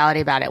the reality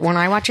about it. When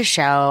I watch a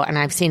show and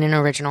I've seen an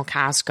original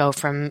cast go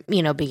from,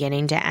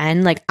 beginning to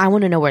end, like, I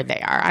want to know where they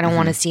are. I don't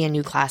want to see a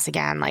new class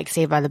again. Like,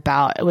 Saved by the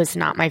Bell, it was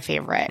not my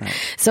favorite.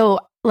 Right. So,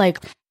 like,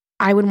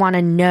 I would want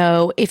to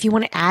know if you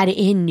want to add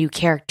in new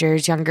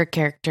characters, younger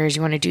characters,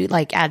 you want to do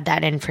like add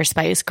that in for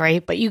spice,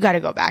 great. But you got to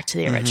go back to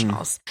the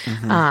originals.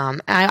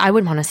 I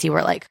would want to see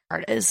where like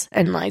Hart is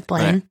and like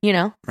Blaine,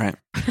 Right.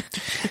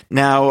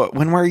 Now,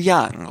 when we're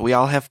young, we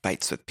all have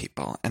fights with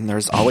people, and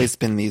there's always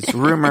been these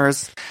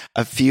rumors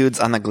of feuds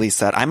on the Glee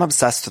set. I'm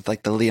obsessed with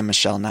like the Leah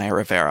Michelle Naya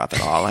Rivera of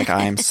it all. Like,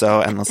 I am so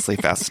endlessly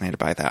fascinated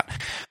by that.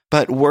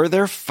 But were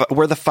the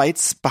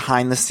fights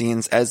behind the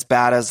scenes as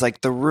bad as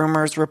like the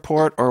rumors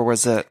report, or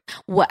was it?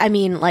 What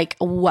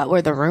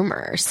were the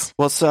rumors?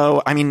 Well,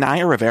 so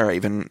Naya Rivera,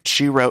 even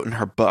she wrote in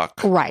her book,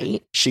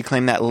 right? She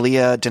claimed that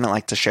Leah didn't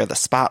like to share the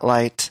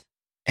spotlight,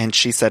 and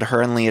she said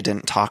her and Leah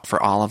didn't talk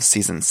for all of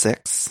season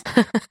 6.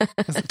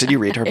 Did you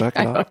read her book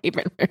at all? I don't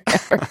even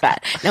remember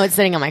that. No, it's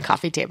sitting on my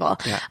coffee table.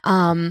 Yeah.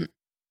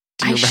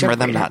 Do you remember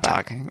them not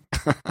talking?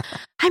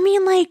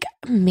 Like,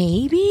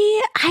 maybe.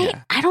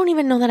 I don't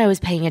even know that I was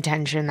paying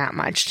attention that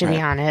much, to be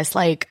honest.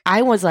 Like,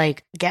 I was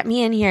like, get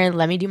me in here,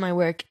 let me do my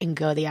work, and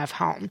go the F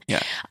home.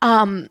 Yeah.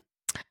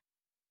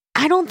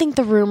 I don't think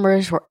the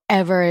rumors were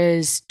ever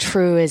as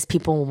true as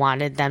people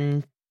wanted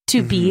them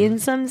to be in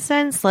some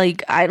sense.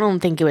 Like, I don't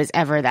think it was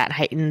ever that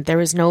heightened. There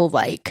was no,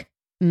 like,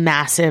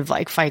 massive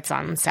like fights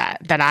on set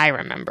that I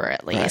remember,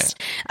 at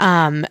least.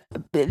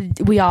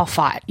 We all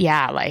fought.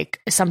 Yeah.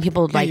 Like, some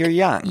people, like, you're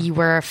young. You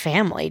were a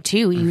family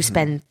too. You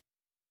spend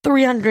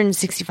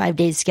 365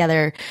 days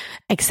together,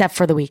 except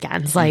for the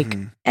weekends. Like,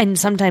 and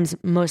sometimes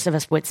most of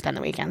us would spend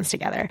the weekends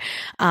together.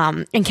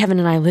 And Kevin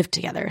and I lived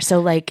together.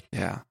 So like,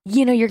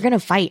 you're going to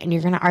fight and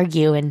you're going to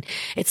argue, and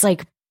it's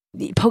like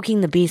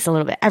poking the beast a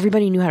little bit.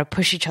 Everybody knew how to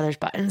push each other's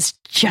buttons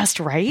just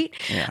right.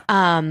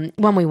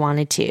 When we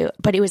wanted to,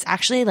 but it was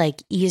actually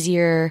like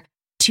easier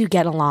to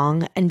get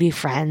along and be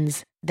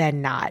friends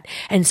than not.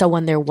 And so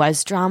when there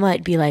was drama,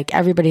 it'd be like,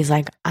 everybody's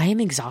like, I am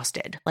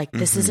exhausted. Like,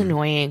 this is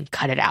annoying.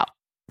 Cut it out.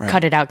 Right.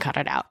 Cut it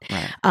out.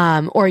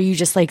 Right. Or you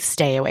just like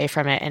stay away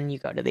from it and you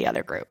go to the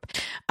other group.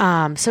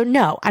 So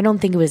no, I don't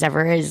think it was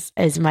ever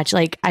as much.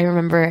 Like, I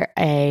remember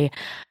a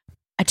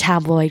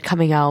tabloid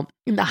coming out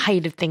in the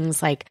height of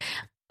things like,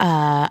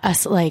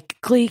 us like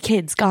Glee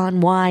kids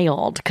gone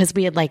wild, because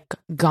we had like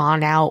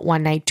gone out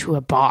one night to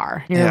a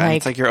bar. And you're like,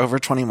 it's like, you're over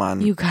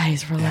 21. You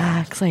guys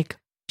relax, like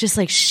just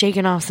like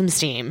shaking off some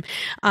steam.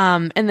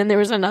 And then there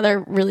was another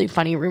really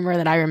funny rumor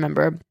that I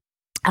remember.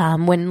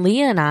 When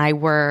Leah and I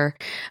were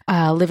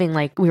living,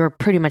 like, we were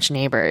pretty much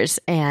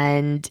neighbors,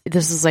 and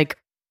this was like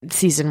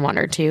season 1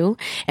 or 2,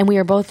 and we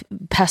were both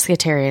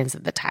pescatarians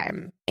at the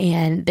time.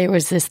 And there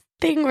was this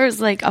thing where it was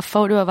like a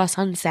photo of us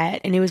on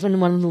set, and it was in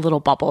one of the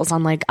little bubbles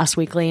on like Us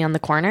Weekly on the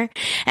corner,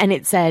 and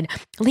it said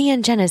Leah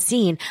and Jenna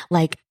scene,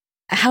 like,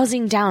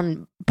 housing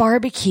down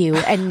barbecue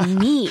and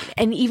meat.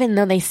 And even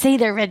though they say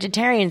they're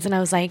vegetarians, and I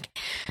was like,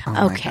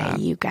 okay,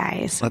 you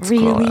guys, let's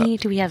really?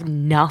 Do we have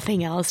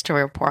nothing else to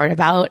report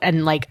about?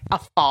 And like a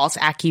false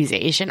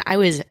accusation.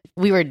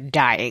 We were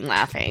dying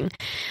laughing.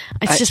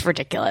 It's just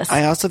ridiculous.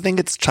 I also think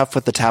it's tough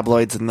with the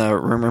tabloids and the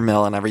rumor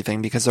mill and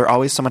everything, because they're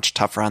always so much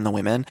tougher on the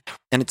women.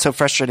 And it's so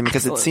frustrating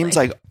because it seems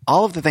like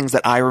all of the things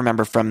that I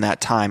remember from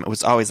that time, it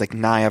was always like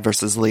Naya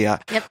versus Leah,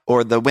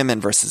 or the women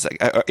versus,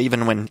 or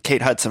even when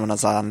Kate Hudson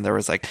was on, there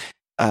was like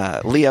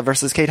Leah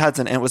versus Kate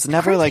Hudson, and it was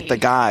never like the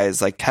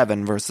guys, like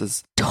Kevin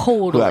versus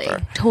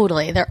whoever.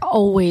 Totally. They're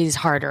always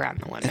harder on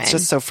the women. It's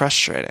just so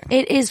frustrating.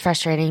 It is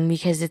frustrating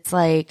because it's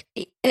like,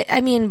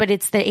 I mean, but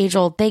it's the age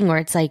old thing where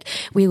it's like,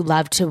 we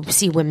love to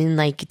see women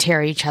like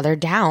tear each other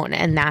down.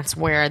 And that's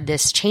where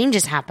this change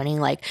is happening.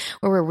 Like,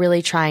 where we're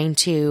really trying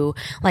to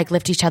like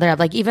lift each other up.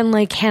 Like, even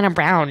like Hannah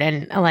Brown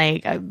and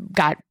like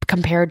got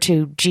compared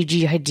to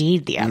Gigi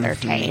Hadid the other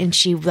day. And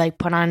she like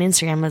put on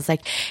Instagram, was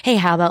like, hey,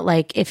 how about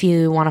like, if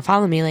you want to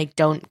follow me, like,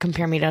 don't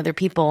compare me to other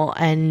people.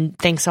 And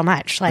thanks so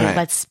much. Like,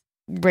 let's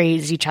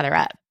raise each other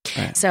up.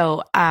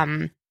 So,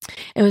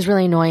 it was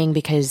really annoying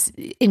because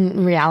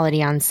in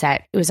reality on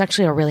set, it was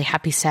actually a really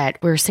happy set.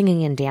 We were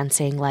singing and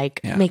dancing,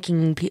 like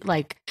making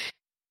like,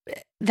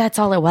 that's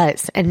all it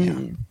was.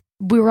 And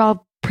we were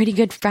all pretty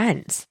good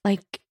friends.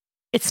 Like,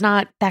 it's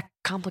not that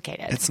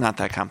complicated. It's not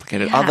that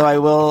complicated. Yeah.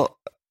 Although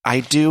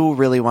I do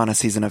really want a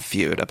season of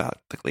Feud about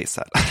the Glee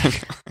set.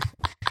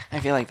 I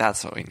feel like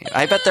that's what we need.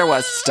 I bet there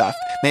was stuff.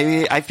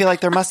 Maybe I feel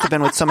like there must have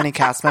been with so many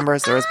cast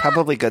members. There was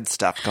probably good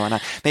stuff going on.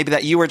 Maybe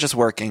that you were just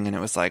working and it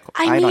was like,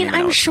 I mean,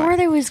 I'm sure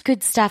there was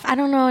good stuff. I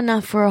don't know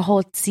enough for a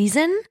whole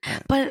season,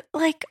 but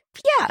like,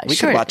 yeah, we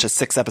could watch a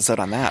 6 episode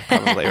on that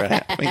probably,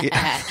 right?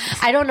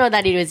 I don't know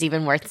that it was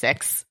even worth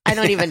 6. I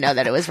don't even know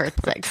that it was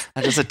worth 6.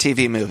 Just a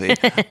TV movie.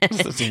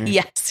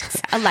 Yes,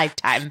 a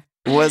lifetime.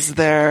 Was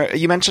there,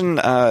 you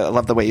mentioned I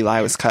Love the Way You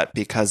Lie was cut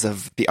because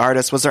of the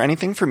artist. Was there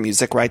anything for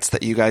music rights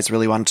that you guys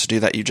really wanted to do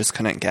that you just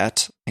couldn't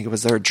get? Like,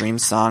 was there a dream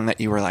song that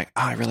you were like,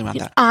 oh, I really want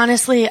that?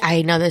 Honestly,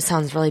 I know this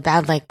sounds really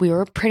bad. Like, we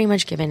were pretty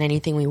much given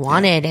anything we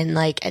wanted. And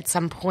like, at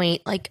some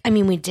point, like, I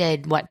mean, we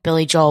did what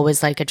Billy Joel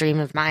was like a dream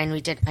of mine. We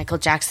did Michael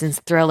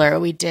Jackson's Thriller.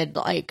 We did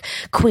like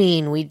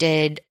Queen. We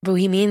did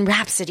Bohemian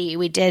Rhapsody.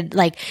 We did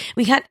like,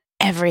 we got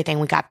everything.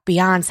 We got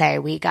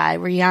Beyonce, we got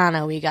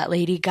Rihanna, we got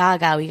Lady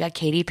Gaga, we got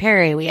Katy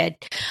Perry. We had,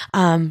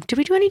 did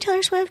we do any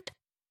Taylor Swift?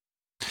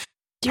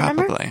 Do you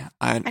remember?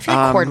 I feel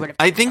like Cord would have.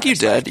 I think you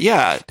did.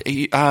 Yeah.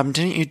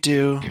 Didn't you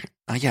do?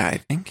 Yeah,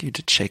 I think you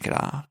did Shake It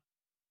Off.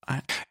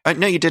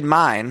 No, you did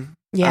Mine.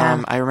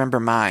 Yeah. I remember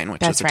Mine,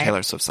 which is a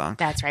Taylor Swift song.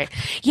 That's right.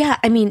 Yeah.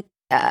 I mean,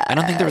 I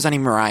don't think there was any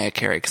Mariah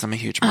Carey because I'm a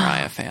huge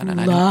Mariah fan, and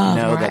I don't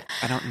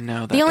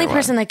know that. The only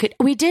person that could,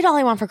 we did All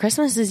I Want for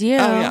Christmas Is You.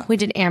 Oh, yeah. We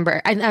did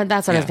Amber.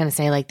 That's what I was going to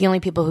say. Like, the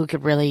only people who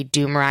could really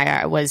do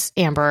Mariah was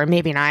Amber or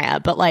maybe Naya,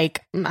 but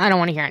like, I don't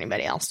want to hear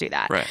anybody else do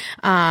that. Right.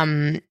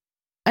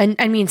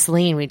 I mean,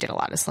 Celine. We did a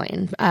lot of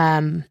Celine.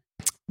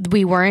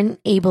 We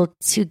weren't able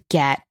to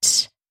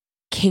get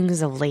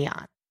Kings of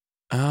Leon.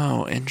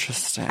 Oh,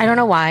 interesting. I don't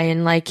know why.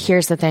 And like,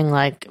 here's the thing.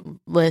 Like,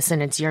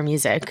 listen, it's your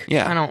music.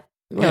 Yeah. I don't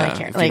really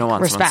care.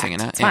 Like, respect.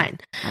 It's fine.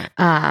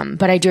 Right.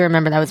 But I do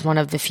remember that was one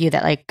of the few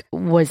that like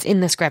was in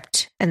the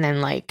script and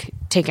then like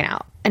taken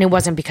out. And it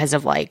wasn't because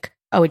of like,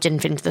 oh, it didn't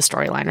fit into the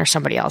storyline or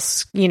somebody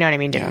else, you know what I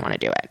mean, didn't want to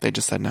do it. They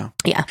just said no.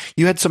 Yeah.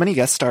 You had so many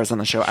guest stars on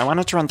the show. I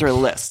wanted to run through a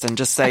list and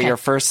just say your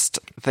first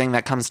thing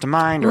that comes to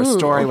mind or a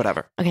story,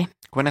 whatever. Okay.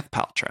 Gwyneth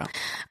Paltrow.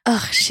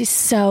 Ugh, she's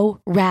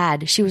so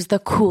rad. She was the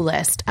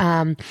coolest.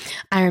 I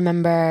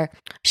remember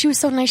she was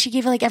so nice. She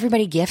gave like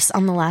everybody gifts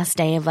on the last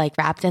day of like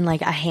wrapped in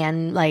like a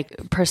hand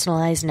like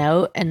personalized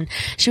note, and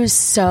she was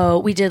so.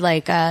 We did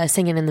like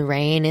Singing in the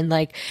Rain, and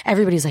like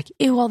everybody's like,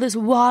 ew, all this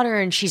water,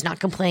 and she's not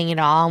complaining at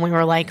all. And we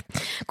were like,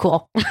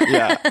 cool.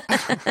 Yeah,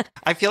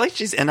 I feel like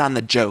she's in on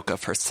the joke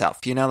of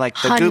herself. You know, like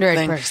the 100%. Goop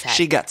thing.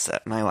 She gets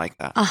it, and I like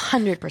that.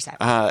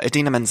 100%.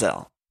 Idina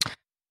Menzel.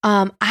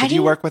 Did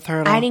you work with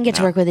her at all? I didn't get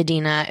to work with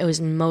Idina. It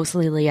was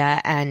mostly Leah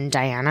and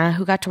Diana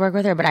who got to work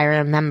with her, but I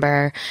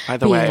remember. By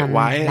the way,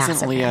 why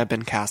hasn't Leah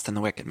been cast in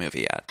the Wicked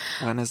movie yet?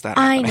 When is that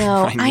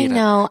happening? I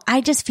know. I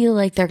just feel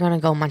like they're going to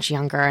go much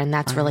younger, and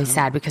that's really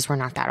sad because we're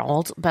not that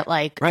old. But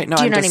like, do you know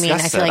what I mean? I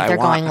feel like they're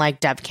going like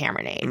Dove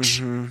Cameron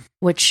age,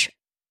 which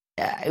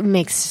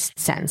makes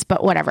sense,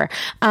 but whatever.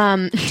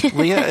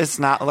 Leah is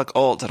not look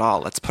old at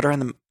all. Let's put her in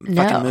the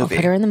fucking movie.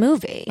 Put her in the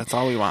movie. That's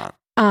all we want.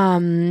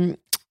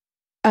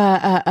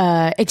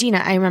 Idina,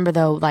 I remember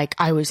though, like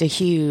I was a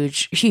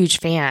huge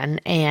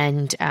fan,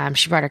 and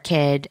she brought her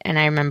kid, and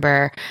I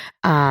remember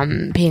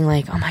being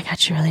like, oh my god,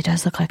 she really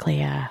does look like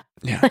Leah.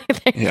 Yeah,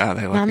 yeah,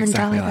 they look mom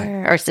exactly and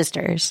daughter, or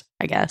sisters,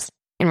 I guess,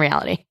 in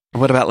reality.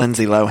 What about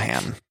Lindsay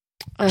Lohan?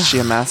 Is she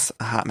a mess?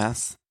 A hot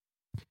mess?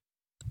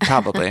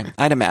 Probably.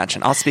 I'd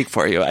imagine. I'll speak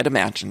for you. I'd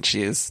imagine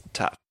she is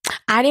tough.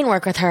 I didn't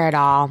work with her at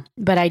all,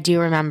 but I do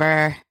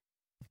remember.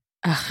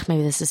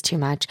 Maybe this is too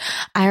much.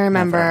 I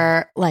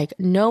remember like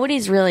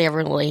nobody's really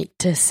ever late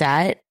to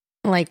set.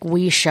 Like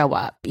we show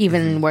up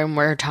even when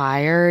we're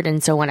tired.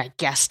 And so when a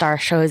guest star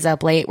shows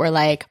up late, we're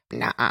like,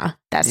 nah,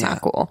 that's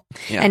not cool.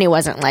 Yeah. And it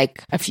wasn't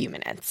like a few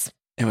minutes.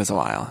 It was a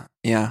while.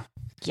 Yeah.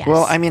 Yes.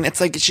 Well, I mean,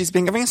 it's like she's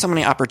been giving so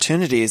many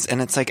opportunities,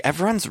 and it's like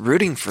everyone's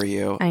rooting for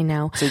you. I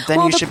know. So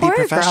then you should be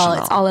professional.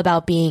 Girl, it's all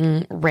about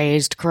being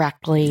raised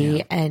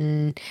correctly,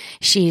 and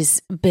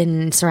she's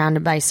been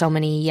surrounded by so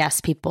many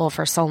yes people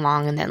for so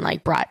long, and then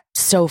like brought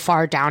so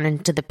far down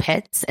into the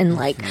pits. And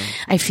like,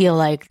 I feel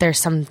like there's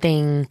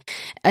something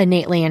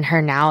innately in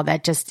her now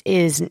that just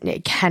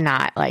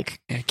cannot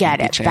like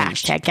get it back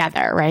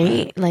together,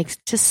 right?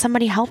 Like, just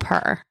somebody help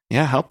her.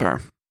 Yeah, help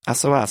her.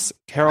 SOS.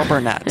 Carol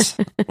Burnett.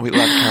 We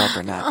love Carol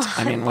Burnett.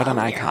 I mean, what an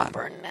icon.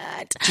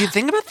 Do you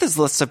think about this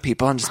list of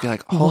people and just be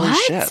like, holy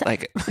shit,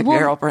 like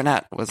Carol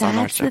Burnett was on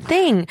our show? That's the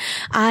thing.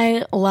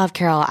 I love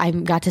Carol. I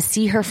got to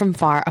see her from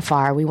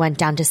afar. We went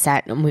down to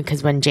set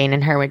because when Jane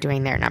and her were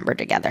doing their number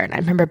together, and I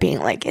remember being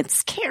like,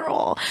 it's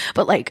Carol.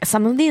 But like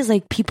some of these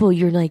like people,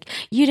 you're like,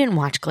 you didn't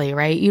watch Glee,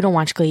 right? You don't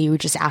watch Glee. You were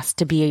just asked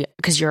to be,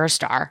 because you're a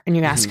star and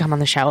you're asked to come on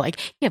the show. Like,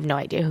 you have no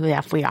idea who the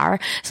F we are.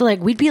 So like,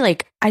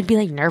 I'd be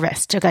like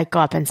nervous to like go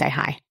up and say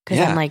hi.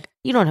 Because I'm like,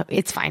 you don't know.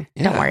 It's fine.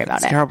 Don't worry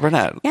about it. Carol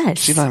Burnett. Yes.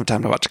 She don't have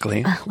time to watch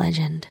Glee.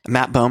 Legend.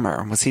 Matt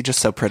Bomer. Was he just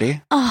so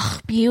pretty? Oh,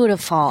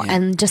 beautiful. Yeah.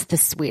 And just the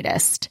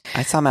sweetest.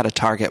 I saw him at a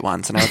Target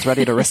once and I was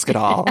ready to risk it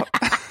all.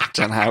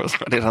 Jen, I was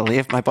ready to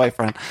leave my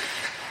boyfriend.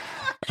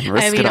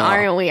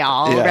 Aren't we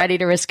all ready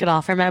to risk it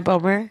all for Matt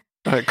Bomer?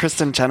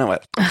 Kristen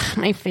Chenoweth.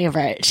 My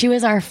favorite. She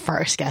was our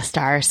first guest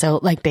star. So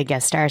like big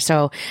guest star.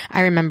 So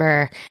I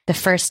remember the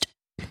first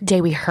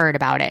day we heard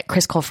about it,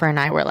 Chris Colfer and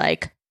I were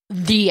like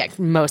the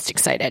most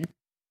excited.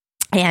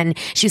 And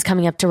she was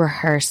coming up to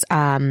rehearse,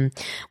 what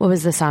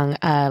was the song?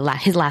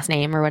 His last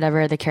name or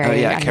whatever, the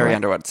Carrie Underwood. Carrie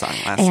Underwood song.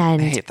 I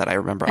hate that I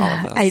remember all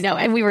of this. I know.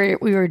 And we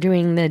were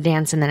doing the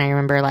dance, and then I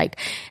remember like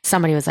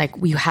somebody was like,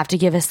 well, you have to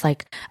give us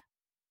like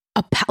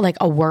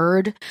a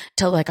word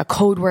to like a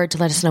code word to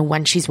let us know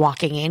when she's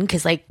walking in,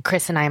 because like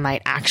Chris and I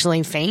might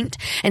actually faint.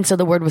 And so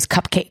the word was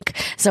cupcake.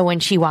 So when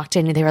she walked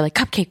in, they were like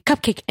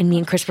cupcake, and me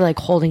and Chris were like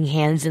holding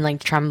hands and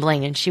like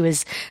trembling, and she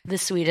was the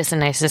sweetest and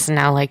nicest, and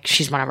now like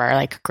she's one of our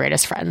like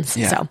greatest friends.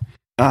 Yeah. So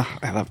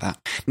I love that.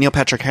 Neil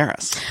Patrick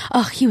Harris.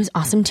 Oh, he was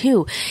awesome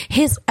too.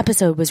 His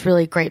episode was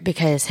really great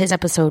because his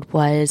episode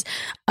was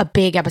a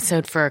big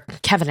episode for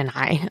Kevin and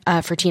I,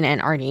 for Tina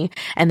and Arnie,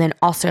 and then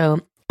also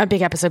a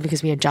big episode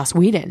because we had Joss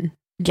Whedon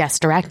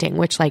guest directing,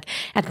 which like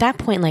at that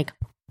point, like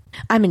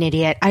I'm an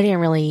idiot. I didn't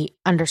really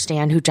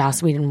understand who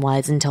Joss Whedon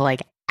was until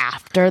like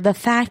after the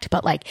fact,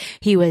 but like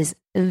he was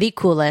the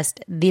coolest,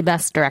 the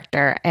best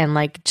director, and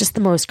like just the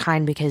most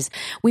kind, because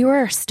we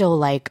were still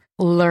like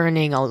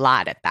learning a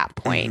lot at that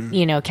point. Mm-hmm.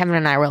 You know, Kevin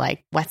and I were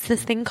like, what's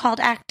this thing called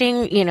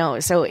acting? You know,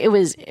 so it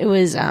was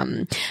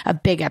a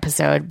big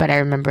episode, but I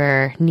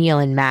remember Neil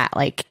and Matt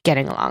like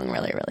getting along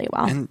really, really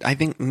well. And I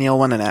think Neil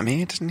won an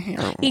Emmy, didn't he?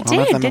 He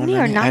did, didn't he?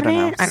 Or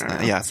nominated? I don't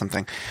know. Yeah,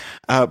 something.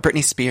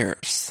 Britney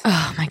Spears.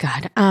 Oh my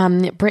God.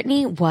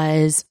 Britney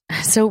was,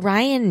 so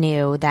Ryan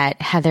knew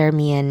that Heather,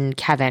 me, and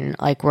Kevin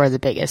like were the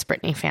biggest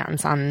Britney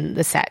fans on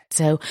the set.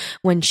 So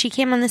when she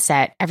came on the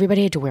set,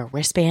 everybody had to wear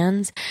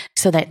wristbands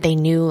so that they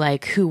knew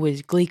like who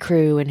was Glee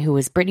crew and who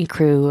was Britney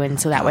crew, and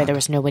so that way there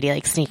was nobody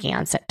like sneaking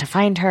on set to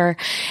find her.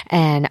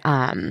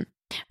 And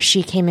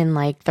she came in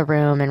like the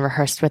room and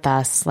rehearsed with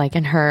us, like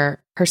in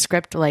her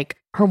script, like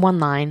her one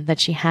line that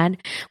she had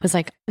was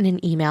like in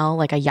an email,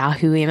 like a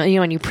Yahoo email, you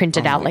know, when you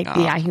printed out like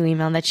the Yahoo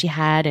email that she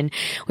had, and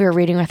we were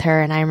reading with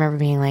her, and I remember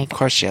being like, of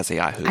course she has a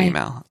Yahoo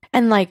email.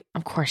 And like,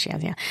 of course she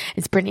has, yeah.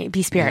 It's Britney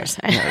B. Spears.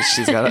 Yeah,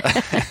 she's got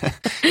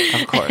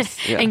it. Of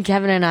course. Yeah. And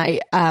Kevin and I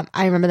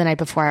remember the night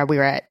before we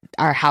were at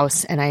our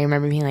house, and I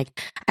remember being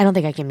like, I don't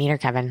think I can meet her,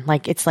 Kevin.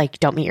 Like, it's like,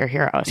 don't meet your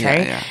heroes,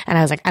 right? Yeah. And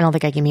I was like, I don't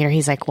think I can meet her.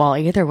 He's like, well,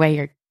 either way,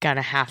 you're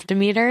gonna have to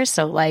meet her.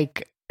 So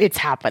like, it's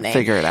happening.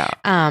 Figure it out.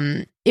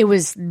 It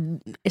was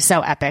so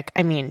epic.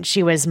 I mean,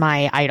 she was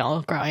my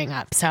idol growing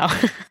up. So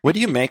what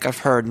do you make of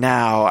her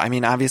now? I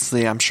mean,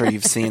 obviously, I'm sure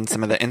you've seen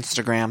some of the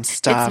Instagram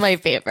stuff. It's my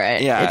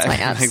favorite. Yeah. It's my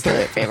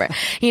absolute favorite.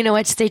 You know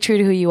what? Stay true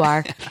to who you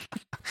are.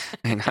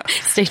 I know.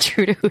 Stay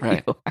true to who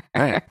you are.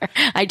 Right.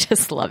 I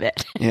just love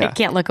it. Yeah. I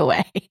can't look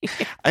away.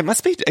 It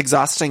must be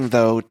exhausting,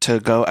 though, to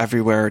go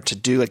everywhere to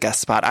do a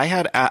guest spot. I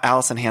had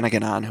Allison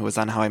Hannigan on, who was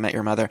on How I Met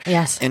Your Mother.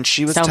 Yes. And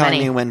she was telling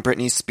me when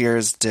Britney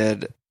Spears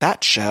did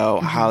that show,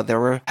 how there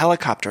were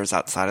helicopters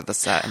outside of the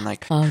set. And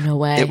like, oh, no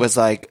way. It was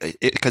like,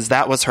 because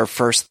that was her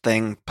first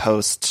thing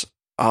post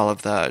all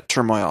of the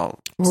turmoil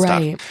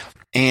stuff.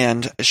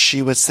 And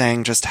she was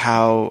saying just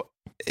how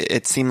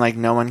it seemed like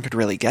no one could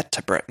really get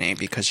to Britney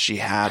because she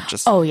had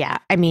just... Oh, yeah.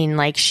 I mean,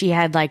 like, she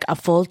had, like, a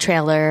full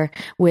trailer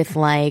with,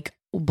 like,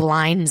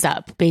 blinds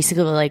up,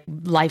 basically, like,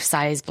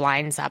 life-size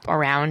blinds up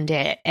around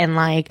it. And,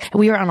 like,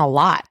 we were on a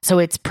lot, so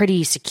it's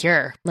pretty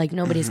secure. Like,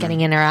 nobody's getting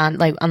in or out,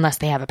 like, unless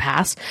they have a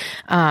pass.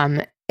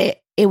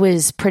 It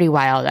was pretty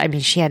wild. I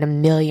mean, she had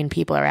 1 million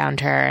people around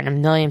her and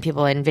 1 million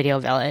people in Video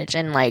Village.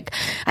 And, like,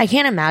 I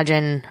can't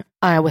imagine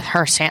with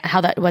her,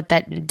 what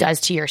that does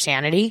to your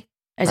sanity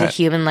as a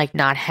human, like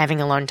not having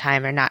alone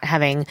time or not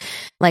having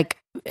like,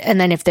 and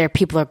then if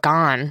people are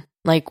gone,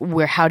 like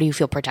how do you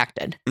feel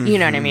protected? You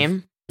know what I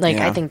mean? Like,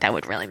 I think that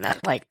would really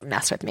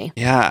mess with me.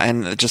 Yeah,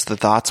 and just the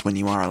thoughts when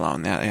you are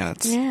alone.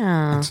 It's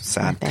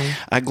sad.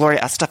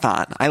 Gloria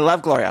Estefan. I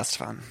love Gloria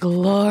Estefan.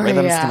 Gloria.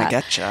 Rhythm's Gonna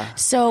Get Ya.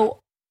 So,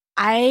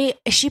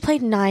 she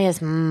played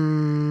Naya's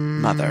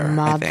mother.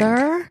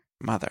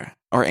 Mother.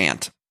 Or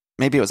aunt.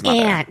 Maybe it was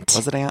mother. Aunt.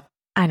 Was it aunt?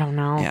 I don't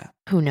know. Yeah.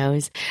 Who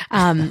knows?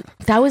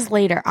 That was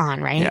later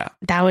on, right? Yeah.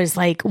 That was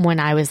like when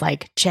I was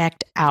like,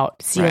 checked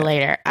out. See you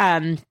later.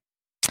 I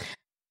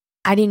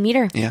didn't meet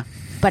her. Yeah.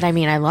 But I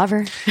mean, I love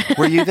her.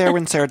 Were you there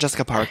when Sarah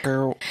Jessica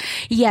Parker?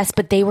 Yes,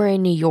 but they were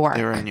in New York.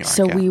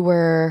 So yeah. we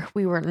were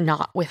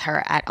not with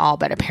her at all,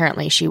 but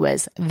apparently she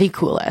was the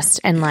coolest.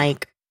 And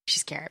like,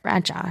 she's Garrett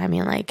Bradshaw. I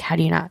mean, like, how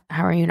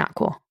are you not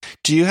cool?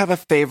 Do you have a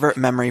favorite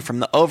memory from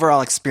the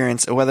overall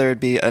experience, whether it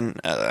be an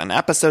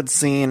episode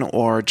scene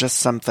or just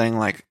something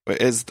like,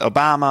 is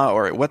Obama,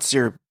 or what's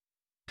the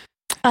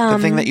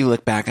thing that you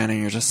look back on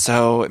and you're just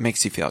it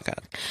makes you feel good?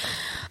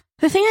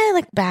 The thing I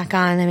look back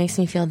on that makes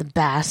me feel the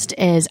best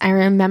is I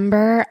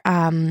remember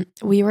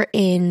we were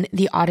in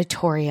the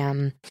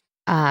auditorium,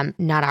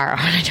 not our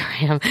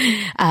auditorium,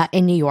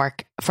 in New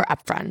York for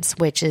Upfronts,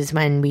 which is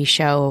when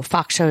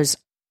Fox shows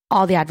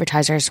all the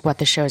advertisers what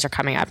the shows are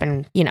coming up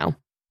and,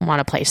 want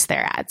to place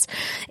their ads.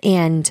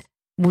 And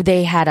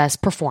they had us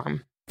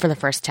perform for the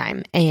first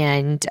time.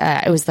 And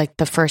it was like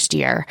the first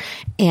year.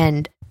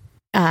 And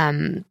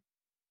I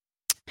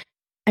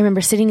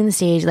remember sitting in the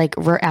stage, like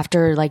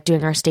after like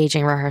doing our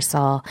staging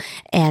rehearsal,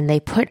 and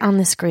they put on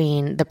the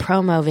screen the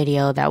promo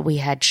video that we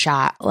had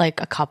shot like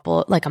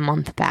a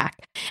month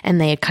back, and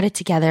they had cut it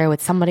together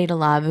with Somebody to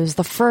Love. It was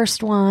the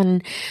first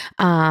one.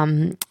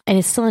 And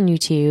it's still on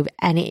YouTube,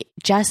 and it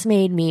just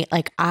made me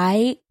like,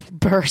 I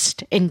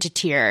burst into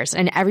tears,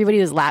 and everybody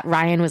was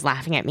Ryan was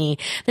laughing at me.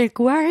 They're like,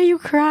 why are you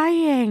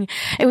crying?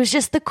 It was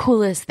just the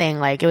coolest thing.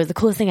 Like, it was the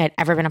coolest thing I'd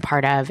ever been a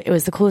part of. It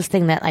was the coolest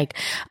thing that like,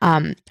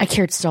 I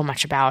cared so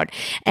much about.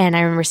 And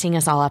I remember seeing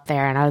us all up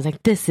there, and I was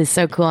like, this is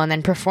so cool. And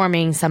then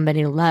performing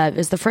Somebody to Love. It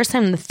was the first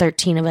time the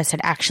 13 of us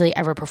had actually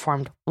ever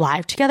performed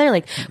live together.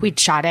 Like, we'd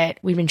shot it.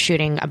 We'd been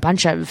shooting a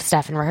bunch of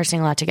stuff and rehearsing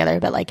a lot together,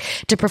 but like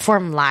to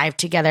perform live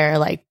together,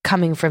 like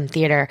coming from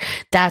theater,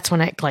 that's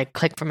when it like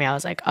clicked for me. I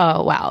was like,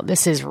 oh wow,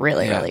 this is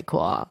really, really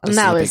cool. And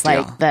that was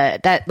like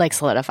that like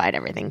solidified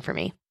everything for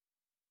me.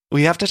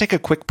 We have to take a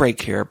quick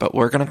break here, but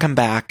we're going to come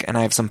back and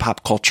I have some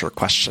pop culture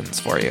questions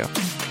for you.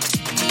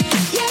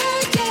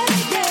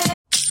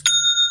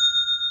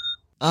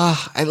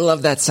 I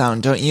love that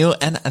sound, don't you?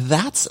 And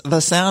that's the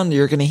sound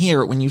you're going to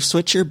hear when you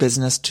switch your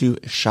business to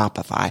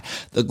Shopify,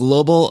 the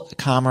global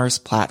commerce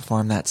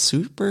platform that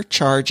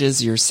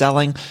supercharges your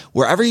selling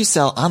wherever you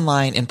sell,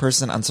 online, in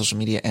person, on social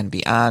media, and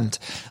beyond.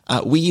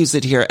 We use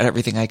it here at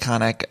Everything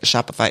Iconic.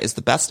 Shopify is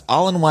the best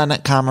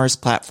all-in-one commerce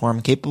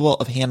platform capable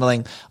of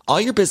handling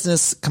all your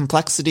business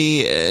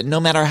complexity,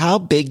 no matter how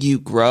big you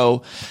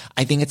grow.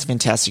 I think it's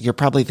fantastic. You're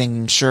probably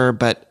thinking, sure,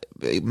 but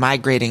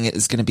migrating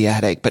is going to be a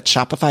headache, but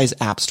Shopify's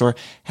App Store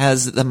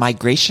has the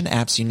migration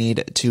apps you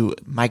need to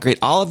migrate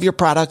all of your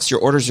products, your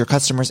orders, your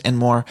customers, and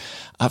more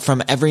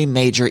from every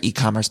major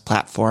e-commerce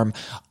platform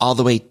all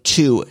the way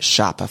to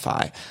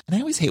Shopify. And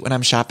I always hate when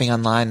I'm shopping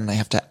online and I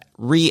have to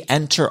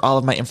re-enter all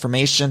of my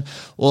information.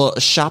 Well,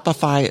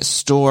 Shopify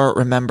store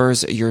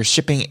remembers your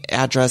shipping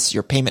address,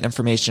 your payment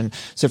information.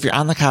 So if you're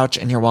on the couch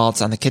and your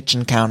wallet's on the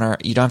kitchen counter,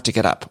 you don't have to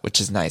get up, which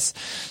is nice.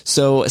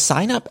 So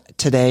sign up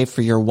today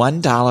for your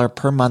 $1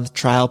 per month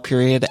trial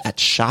period at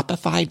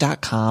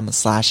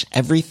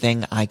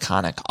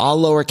shopify.com/everythingiconic,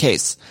 all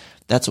lowercase.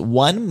 That's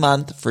 1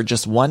 month for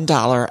just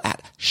 $1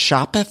 at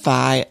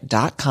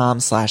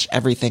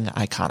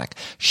shopify.com/everythingiconic.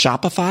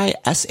 Shopify,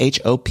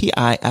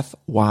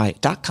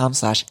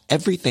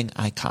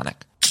 SHOPIFY.com/everythingiconic.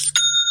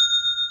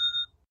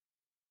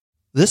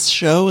 This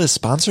show is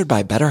sponsored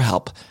by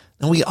BetterHelp.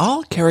 And we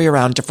all carry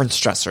around different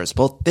stressors,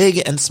 both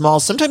big and small.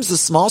 Sometimes the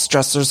small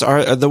stressors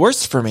are the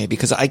worst for me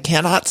because I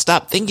cannot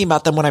stop thinking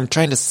about them when I'm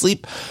trying to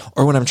sleep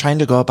or when I'm trying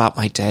to go about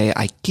my day.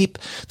 I keep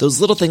those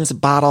little things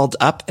bottled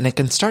up and it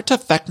can start to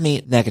affect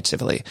me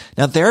negatively.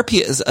 Now,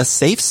 therapy is a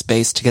safe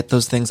space to get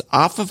those things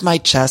off of my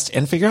chest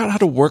and figure out how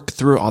to work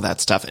through all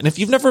that stuff. And if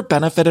you've never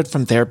benefited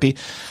from therapy,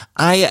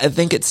 I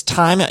think it's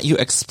time you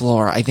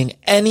explore. I think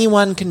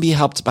anyone can be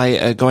helped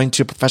by going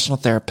to a professional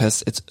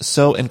therapist. It's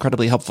so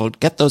incredibly helpful.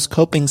 Get those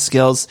coping skills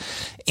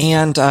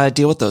and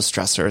deal with those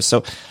stressors.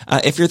 So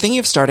if you're thinking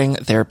of starting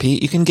therapy,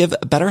 you can give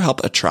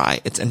BetterHelp a try.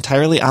 It's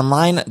entirely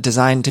online,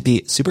 designed to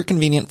be super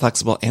convenient,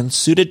 flexible, and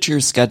suited to your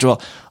schedule.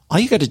 All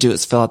you got to do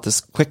is fill out this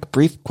quick,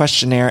 brief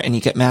questionnaire and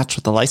you get matched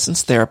with a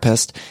licensed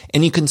therapist,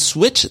 and you can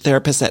switch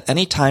therapists at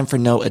any time for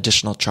no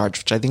additional charge,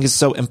 which I think is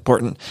so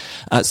important.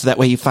 So that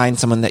way you find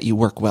someone that you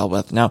work well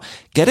with. Now,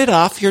 get it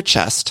off your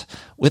chest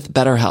with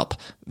BetterHelp.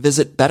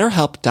 Visit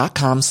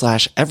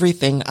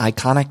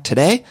BetterHelp.com/everythingiconic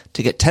today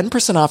to get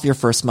 10% off your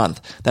first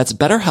month. That's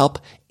BetterHelp,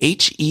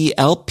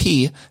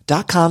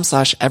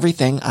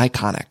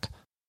 HELP.com/everythingiconic.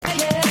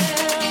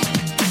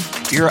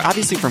 You're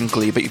obviously from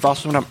Glee, but you've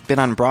also been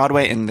on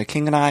Broadway in The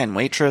King and I and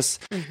Waitress.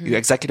 Mm-hmm. You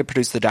executive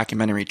produced the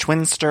documentary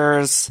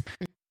Twinsters.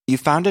 You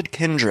founded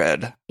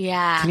Kindred.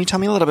 Yeah. Can you tell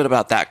me a little bit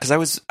about that?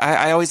 Because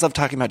I always love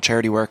talking about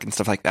charity work and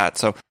stuff like that.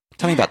 So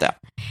tell me about that.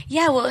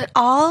 Yeah, well, it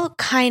all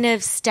kind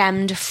of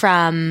stemmed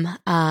from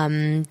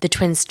the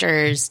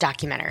Twinsters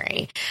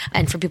documentary.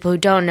 And for people who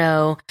don't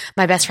know,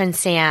 my best friend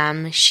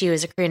Sam, she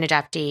was a Korean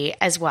adoptee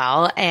as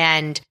well.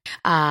 And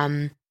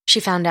she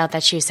found out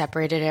that she was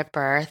separated at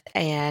birth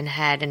and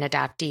had an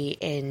adoptee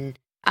in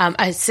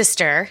a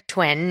sister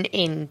twin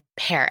in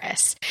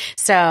Paris.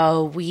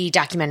 So we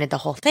documented the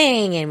whole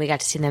thing and we got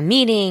to see them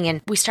meeting,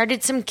 and we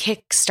started some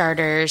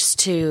Kickstarters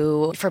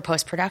for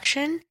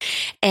post-production,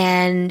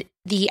 and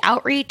the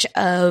outreach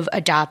of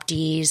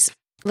adoptees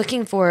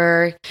looking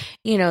for,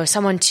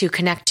 someone to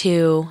connect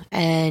to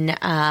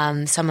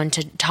and someone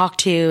to talk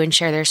to and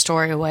share their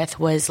story with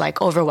was like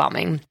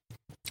overwhelming.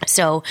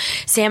 So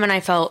Sam and I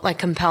felt like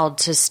compelled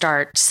to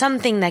start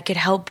something that could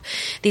help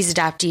these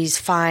adoptees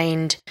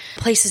find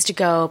places to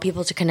go,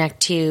 people to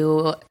connect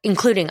to,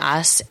 including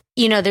us.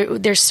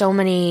 There's so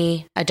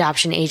many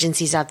adoption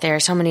agencies out there,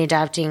 so many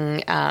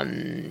adopting,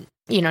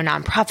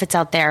 nonprofits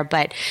out there,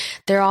 but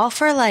they're all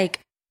for like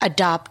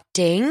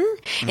adopting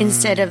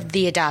instead of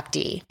the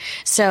adoptee.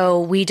 So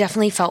we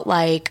definitely felt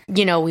like,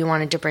 we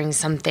wanted to bring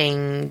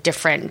something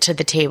different to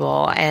the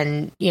table,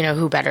 and,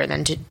 who better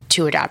than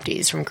two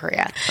adoptees from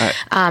Korea. Right.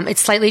 It's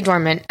slightly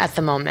dormant at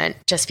the moment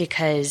just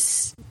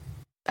because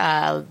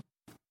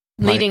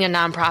leading a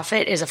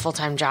nonprofit is a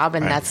full-time job,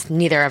 and that's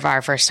neither of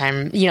our first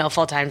time,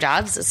 full-time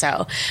jobs.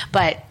 So,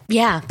 but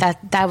yeah,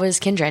 that was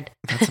Kindred.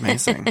 That's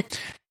amazing.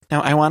 Now,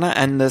 I want to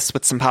end this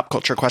with some pop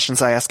culture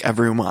questions I ask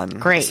everyone.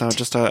 Great. So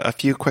just a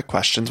few quick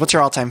questions. What's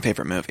your all-time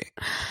favorite movie?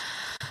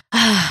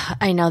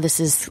 I know this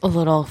is a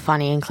little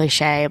funny and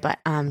cliche, but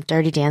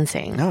Dirty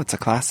Dancing. No, it's a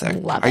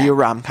classic. Love Are you a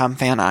rom-com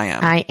fan? I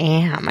am. I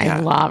am. Yeah. I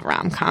love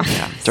rom-com.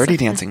 Yeah. Dirty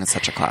Dancing is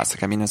such a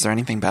classic. I mean, is there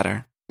anything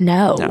better?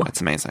 No. No,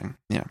 it's amazing.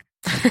 Yeah.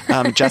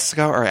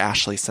 Jessica or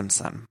Ashley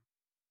Simpson?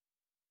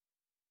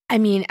 I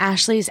mean,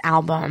 Ashley's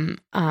album,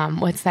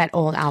 what's that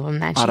old album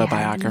that she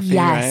Autobiography,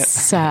 had?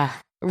 Yes.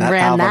 Right?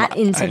 Ran that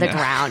into the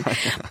ground.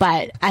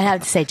 But I have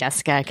to say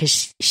Jessica,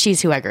 because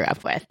she's who I grew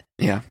up with.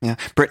 Yeah, yeah.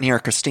 Brittany or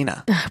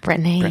Christina?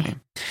 Brittany.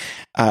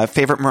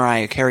 Favorite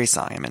Mariah Carey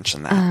song? I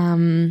mentioned that.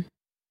 Oh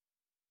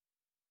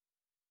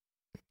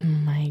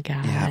my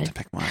God. You have to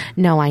pick one.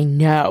 No, I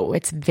know.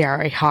 It's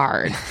very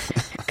hard.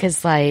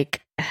 Because,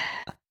 like,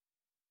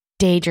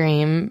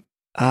 Daydream.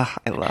 I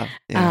love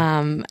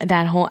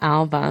that whole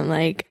album.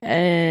 Like,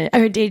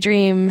 or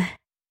Daydream.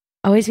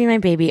 Always Be My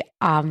Baby,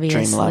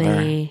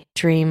 obviously.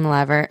 Dream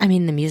Lover. I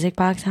mean, the Music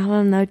Box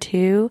album, though,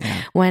 too.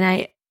 Yeah. When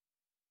I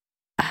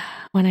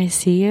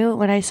saw you.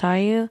 When I saw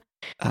you.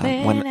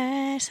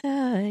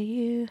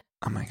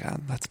 Oh my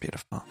God, that's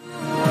beautiful.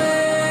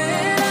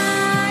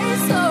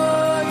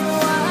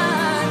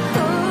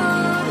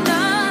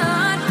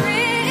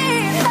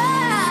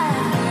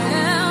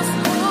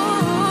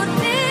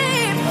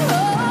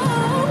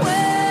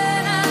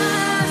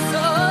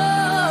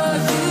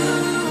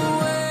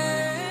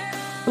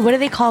 What do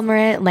they call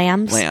Maria?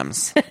 Lambs?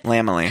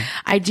 Lamely.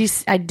 I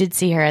did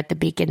see her at the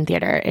Beacon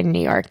Theater in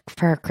New York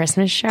for her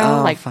Christmas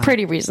show,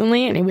 pretty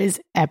recently, and it was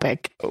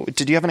epic.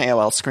 Did you have an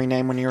AOL screen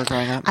name when you were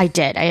growing up? I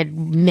did. I had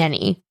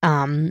many.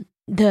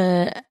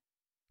 The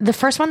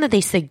first one that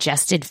they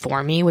suggested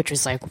for me, which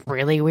was like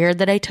really weird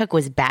that I took,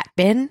 was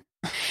Batbin.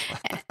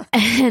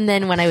 And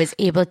then when I was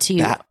able to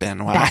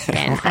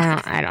Batbin,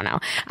 I don't know.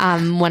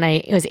 When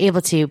I was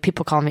able to,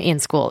 people call me in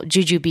school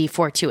Jujubee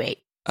 428.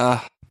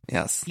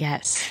 Yes.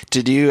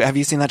 Have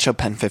you seen that show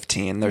Pen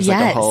 15? There's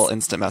like a whole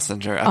instant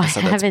messenger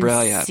episode that's brilliant.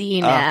 I haven't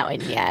seen that one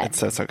yet.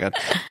 It's so good.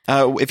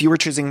 If you were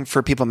choosing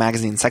for People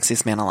Magazine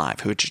Sexiest Man Alive,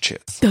 who would you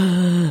choose?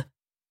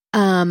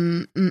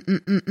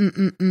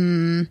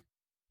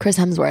 Chris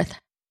Hemsworth.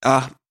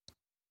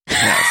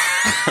 Yes.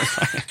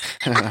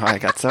 I don't know how I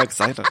got so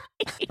excited.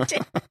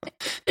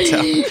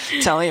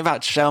 Tell me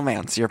about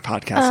Showmance, your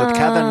podcast with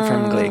Kevin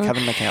from Glee,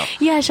 Kevin McHale.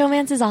 Yeah,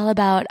 Showmance is all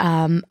about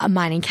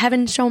mine and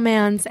Kevin's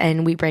Showmance,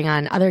 and we bring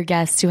on other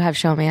guests who have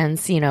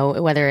Showmance,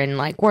 whether in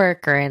like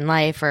work or in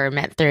life or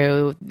met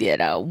through,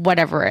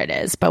 whatever it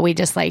is. But we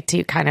just like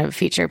to kind of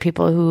feature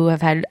people who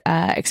have had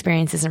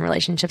experiences in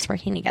relationships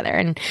working together,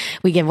 and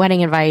we give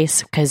wedding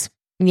advice because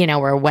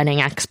we're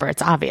wedding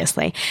experts,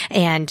 obviously.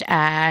 And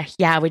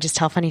we just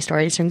tell funny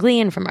stories from Glee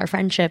and from our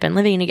friendship and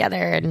living together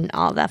and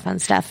all that fun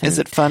stuff. Is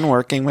it fun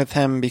working with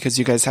him because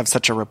you guys have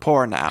such a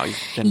rapport now? You've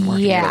been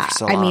working together for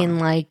so long. I mean,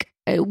 like,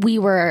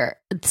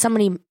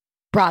 somebody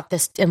brought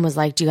this and was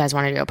like, do you guys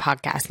want to do a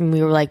podcast? And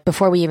we were like,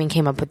 before we even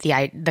came up with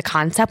the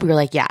concept, we were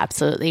like, yeah,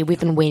 absolutely. We've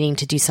been waiting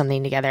to do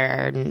something together.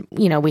 And,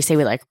 we say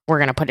we're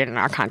going to put it in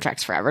our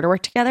contracts forever to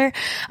work together.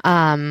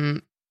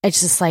 It's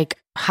just like,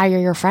 hire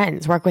your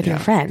friends, work with your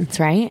friends,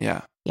 right?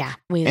 Yeah. Yeah.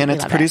 And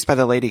it's produced by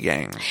the Lady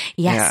Gang.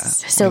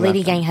 Yes. Yeah, so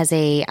Lady Gang has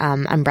a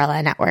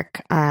umbrella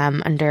network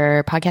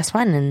under Podcast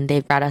One, and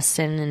they've brought us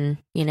in, and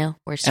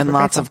we're super and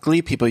lots grateful. of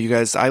Glee people. You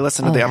guys, I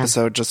listened to the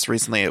episode just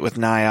recently with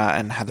Naya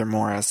and Heather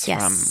Morris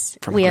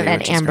from we Glee, have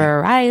had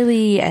Amber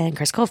Riley and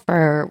Chris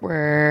Colfer.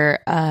 We're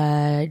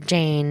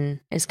Jane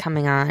is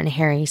coming on.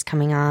 Harry's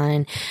coming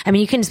on. I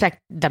mean, you can expect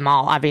them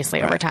all,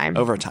 obviously, over time.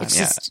 Over time, it's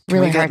yeah. just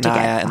really Can we hard get to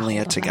Naya get and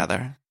Leah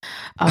together?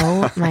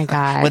 Oh my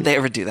God. Would they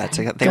ever do that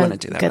together? They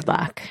wouldn't do that. Good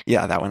luck.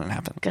 Yeah, that wouldn't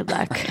happen. Good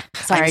luck.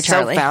 Sorry, I'm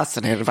Charlie. so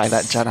fascinated by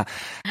that, Jenna.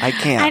 I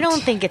can't. I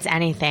don't think it's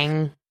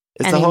anything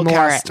Is anymore, the whole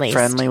cast at least.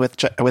 friendly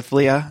with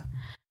Leah?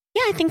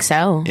 Yeah, I think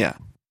so. Yeah.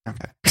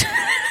 Okay.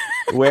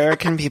 Where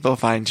can people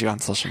find you on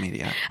social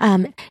media?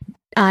 On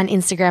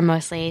Instagram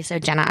mostly. So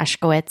Jenna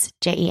Ushkowitz,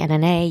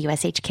 JENNA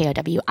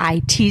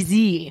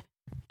USHKOWITZ.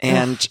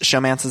 And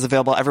Showmance is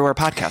available everywhere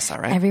podcasts are,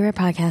 right? Everywhere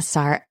podcasts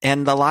are.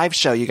 And the live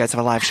show, you guys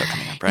have a live show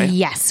coming up, right?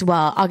 Yes.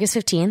 Well, August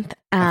 15th.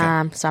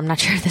 Okay. So I'm not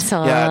sure if this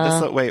will...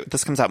 Yeah,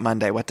 this comes out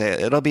Monday. What day?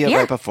 It'll be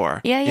right before.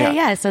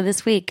 Yeah. So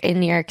this week in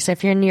New York. So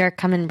if you're in New York,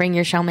 come and bring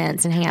your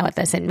Showmance and hang out with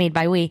us at Made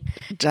by We.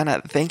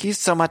 Jenna, thank you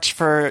so much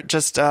for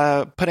just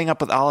putting up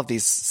with all of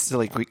these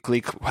silly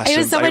Glee questions. It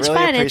was so much really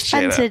fun. It's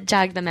fun it. to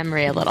jog the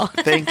memory a little.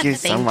 Thank you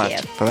so much. You.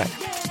 Bye-bye.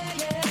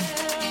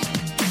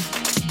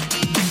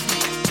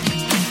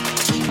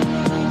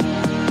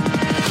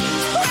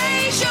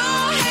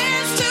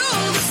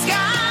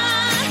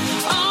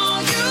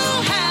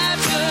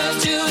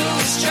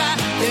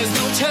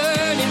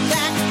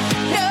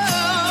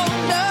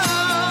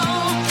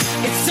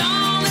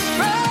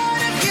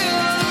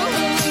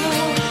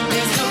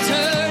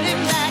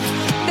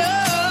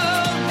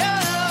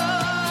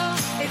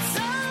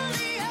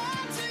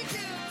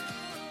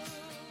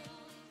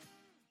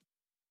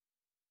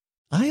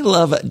 I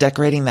love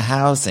decorating the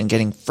house and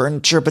getting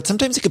furniture, but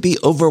sometimes it could be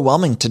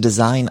overwhelming to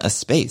design a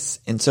space.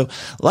 And so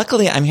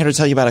luckily I'm here to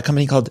tell you about a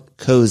company called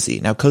Cozy.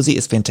 Now Cozy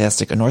is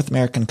fantastic, a North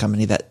American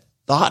company that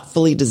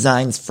thoughtfully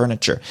designs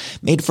furniture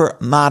made for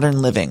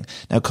modern living.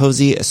 Now,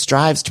 Cozy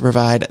strives to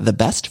provide the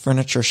best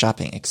furniture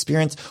shopping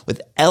experience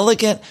with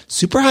elegant,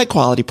 super high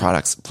quality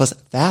products, plus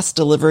fast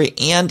delivery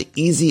and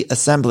easy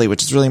assembly,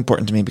 which is really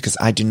important to me because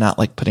I do not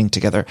like putting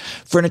together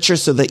furniture.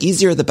 So the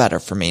easier, the better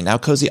for me. Now,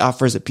 Cozy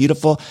offers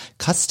beautiful,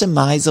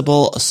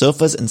 customizable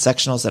sofas and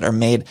sectionals that are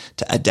made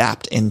to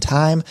adapt in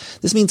time.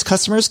 This means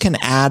customers can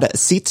add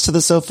seats to the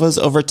sofas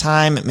over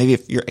time. Maybe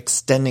if you're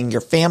extending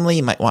your family,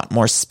 you might want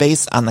more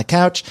space on the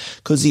couch.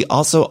 Cozy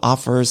also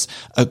offers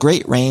a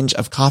great range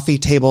of coffee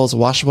tables,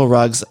 washable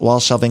rugs, wall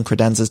shelving,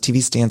 credenzas,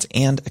 TV stands,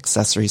 and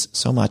accessories.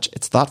 So much.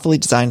 It's thoughtfully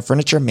designed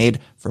furniture made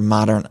for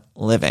modern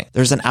living.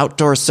 There's an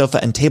outdoor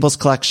sofa and tables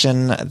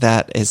collection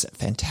that is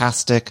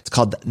fantastic. It's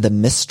called the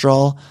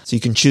Mistral. So you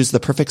can choose the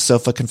perfect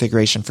sofa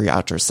configuration for your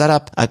outdoor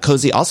setup.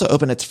 Cozy also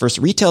opened its first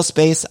retail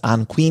space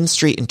on Queen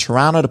Street in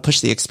Toronto to push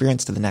the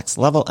experience to the next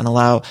level and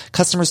allow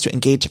customers to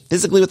engage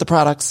physically with the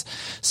products.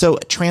 So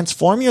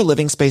transform your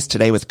living space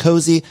today with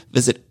Cozy.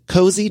 Visit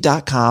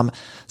cozy.com,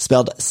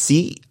 spelled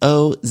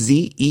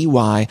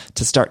COZEY,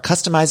 to start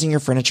customizing your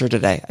furniture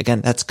today.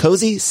 Again, that's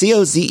Cozy,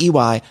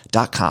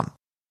 COZEY.com.